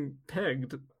getting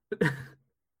pegged.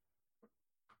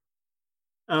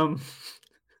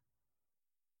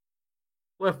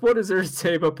 Left, what is there to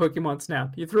say about Pokemon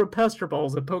Snap? You throw Pester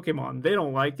Balls at Pokemon. They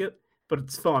don't like it, but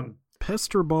it's fun.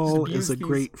 Pester Ball is a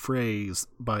great phrase,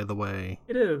 by the way.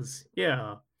 It is,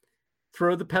 yeah.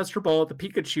 Throw the Pester Ball at the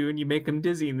Pikachu and you make him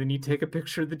dizzy, and then you take a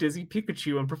picture of the dizzy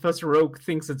Pikachu, and Professor Oak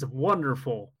thinks it's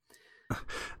wonderful.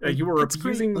 You were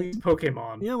abusing these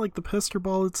Pokemon. Yeah, like the Pester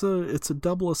Ball, it's a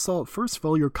double assault. First of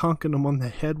all, you're conking them on the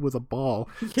head with a ball.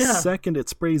 Yeah. Second, it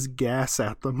sprays gas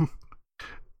at them.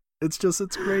 It's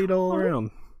great all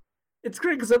around. It's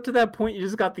great because up to that point, you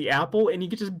just got the apple, and you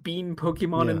could just beam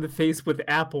Pokemon in the face with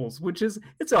apples,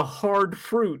 it's a hard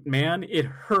fruit, man. It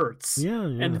hurts. Yeah.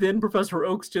 And then Professor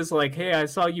Oak's just like, hey, I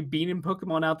saw you beating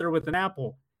Pokemon out there with an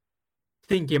apple.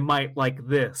 Think you might like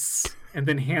this. And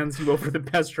then hands you over the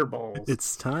Pester Balls.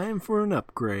 It's time for an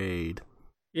upgrade.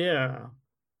 Yeah.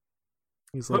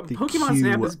 He's like the Pokemon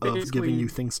Snap is basically of giving you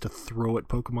things to throw at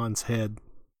Pokemon's head.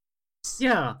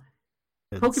 Yeah.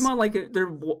 Pokemon, like, their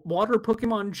water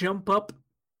Pokemon jump up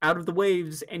out of the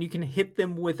waves, and you can hit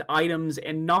them with items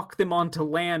and knock them onto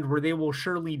land where they will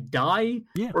surely die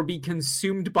or be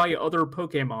consumed by other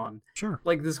Pokemon. Sure.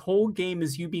 Like, this whole game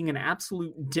is you being an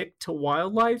absolute dick to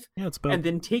wildlife, and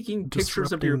then taking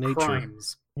pictures of your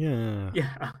crimes. Yeah.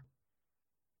 Yeah.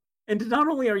 And not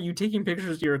only are you taking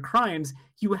pictures of your crimes,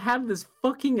 you have this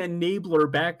fucking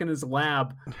enabler back in his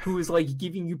lab who is like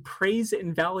giving you praise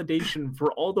and validation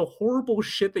for all the horrible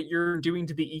shit that you're doing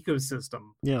to the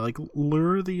ecosystem. Yeah, like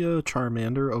lure the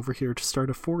Charmander over here to start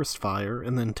a forest fire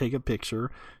and then take a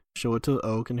picture, show it to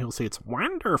Oak, and he'll say it's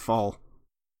wonderful.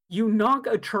 You knock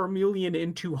a Charmeleon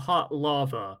into hot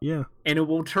lava, and it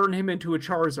will turn him into a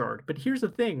Charizard. But here's the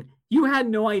thing. You had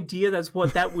no idea that's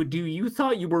what that would do. You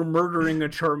thought you were murdering a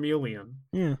Charmeleon.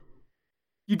 Yeah.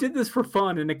 You did this for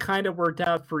fun, and it kind of worked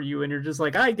out for you, and you're just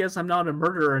like, I guess I'm not a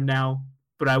murderer now,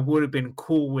 but I would have been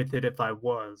cool with it if I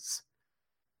was.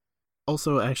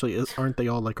 Also, actually, aren't they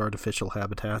all like artificial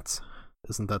habitats?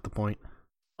 Isn't that the point?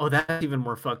 Oh, that's even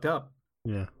more fucked up.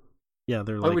 Yeah. Yeah,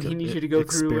 they're Why like would he need you to go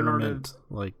through in order to...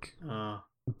 like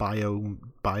biodome.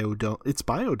 It's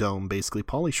biodome basically.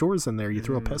 Pauly Shore's in there. You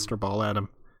throw a Pester Ball at him.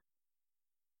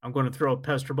 I'm going to throw a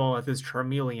Pester Ball at this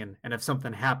Charmeleon, and if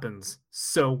something happens,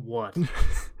 so what?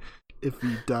 If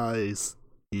he dies,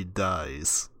 he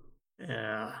dies.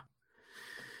 Yeah.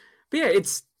 But yeah,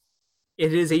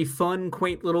 it is a fun,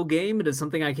 quaint little game. It is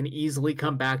something I can easily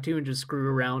come back to and just screw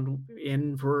around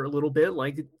in for a little bit.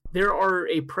 Like, there are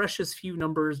a precious few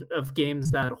numbers of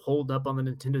games that hold up on the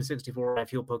Nintendo 64. I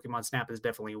feel Pokemon Snap is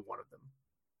definitely one of them.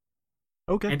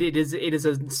 Okay. And it is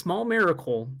a small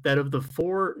miracle that of the 5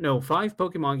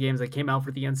 Pokemon games that came out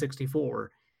for the N64,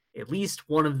 at least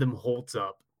one of them holds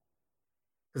up.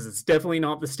 Because it's definitely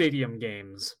not the Stadium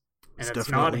games. And it's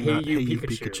not Hey You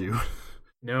Pikachu.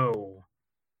 No.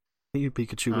 Hey You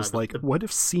Pikachu was what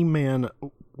if Seaman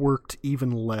worked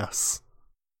even less?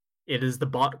 It is the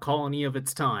bot colony of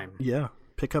its time. Yeah,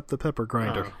 pick up the pepper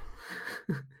grinder.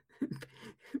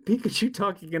 Pikachu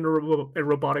talking in a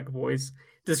robotic voice,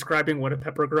 describing what a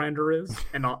pepper grinder is,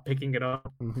 and not picking it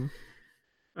up.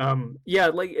 Mm-hmm. Yeah,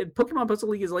 like Pokemon Puzzle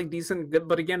League is like decent,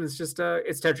 but again, it's just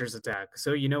it's Tetris Attack.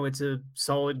 So it's a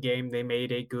solid game. They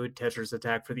made a good Tetris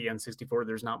Attack for the N64.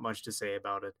 There's not much to say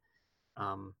about it.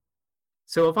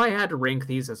 So if I had to rank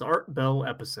these as Art Bell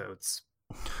episodes.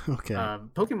 Okay.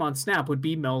 Pokemon Snap would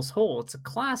be Mel's Hole. It's a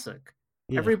classic.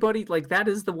 Yeah. Everybody, like, that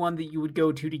is the one that you would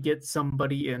go to get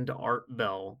somebody into Art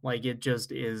Bell. Like, it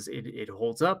just is, it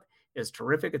holds up. It's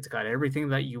terrific. It's got everything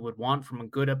that you would want from a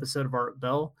good episode of Art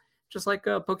Bell. Just like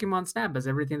Pokemon Snap has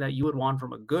everything that you would want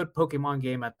from a good Pokemon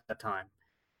game at that time.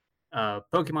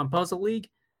 Pokemon Puzzle League,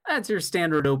 that's your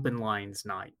standard open lines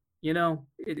night.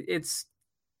 It's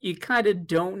you kind of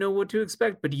don't know what to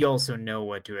expect, but you also know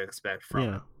what to expect from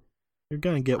it. You're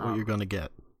going to get what you're going to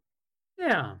get.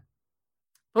 Yeah.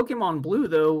 Pokemon Blue,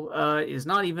 though, is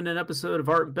not even an episode of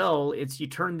Art Bell. It's you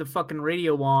turn the fucking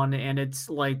radio on, and it's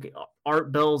like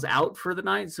Art Bell's out for the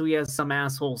night, so he has some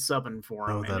asshole subbing for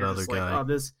him. Oh, that other guy.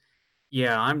 Like,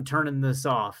 yeah, I'm turning this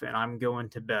off and I'm going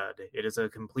to bed. It is a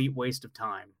complete waste of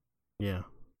time. Yeah.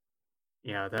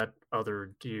 Yeah, that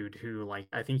other dude who, like,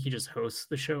 I think he just hosts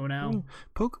the show now.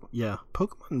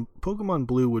 Pokemon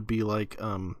Blue would be like,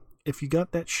 if you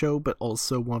got that show, but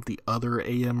also one of the other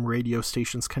AM radio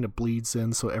stations kind of bleeds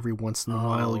in, so every once in a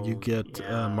while you get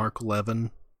Mark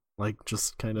Levin, like,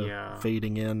 just kind of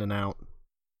fading in and out.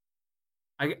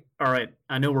 All right,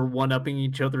 I know we're one-upping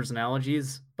each other's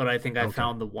analogies, but I think I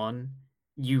found the one.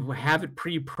 You have it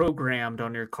pre-programmed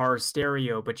on your car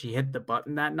stereo, but you hit the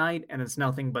button that night, and it's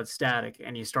nothing but static,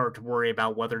 and you start to worry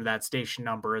about whether that station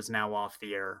number is now off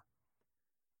the air.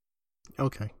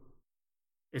 Okay.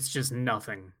 It's just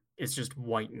nothing. It's just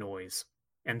white noise.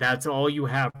 And that's all you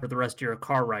have for the rest of your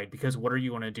car ride, because what are you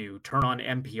going to do? Turn on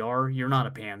NPR? You're not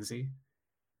a pansy.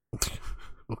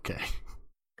 Okay.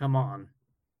 Come on.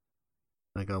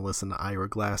 I gotta listen to Ira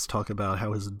Glass talk about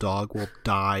how his dog will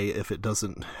die if it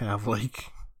doesn't have, like,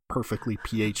 perfectly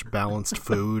pH balanced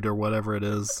food or whatever it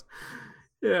is.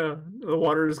 Yeah, the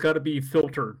water's got to be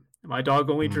filtered. My dog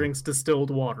only drinks distilled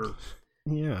water.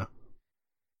 Yeah.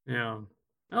 Yeah.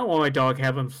 I don't want my dog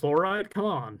having fluoride. Come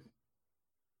on.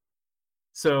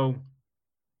 So,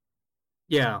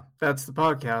 yeah, that's the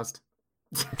podcast.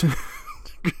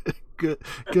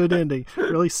 Good ending.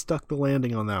 Really stuck the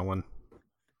landing on that one.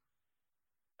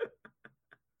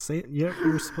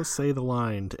 You're supposed to say the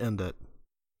line to end it.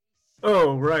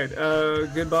 Oh, right.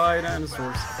 Goodbye,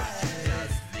 dinosaurs.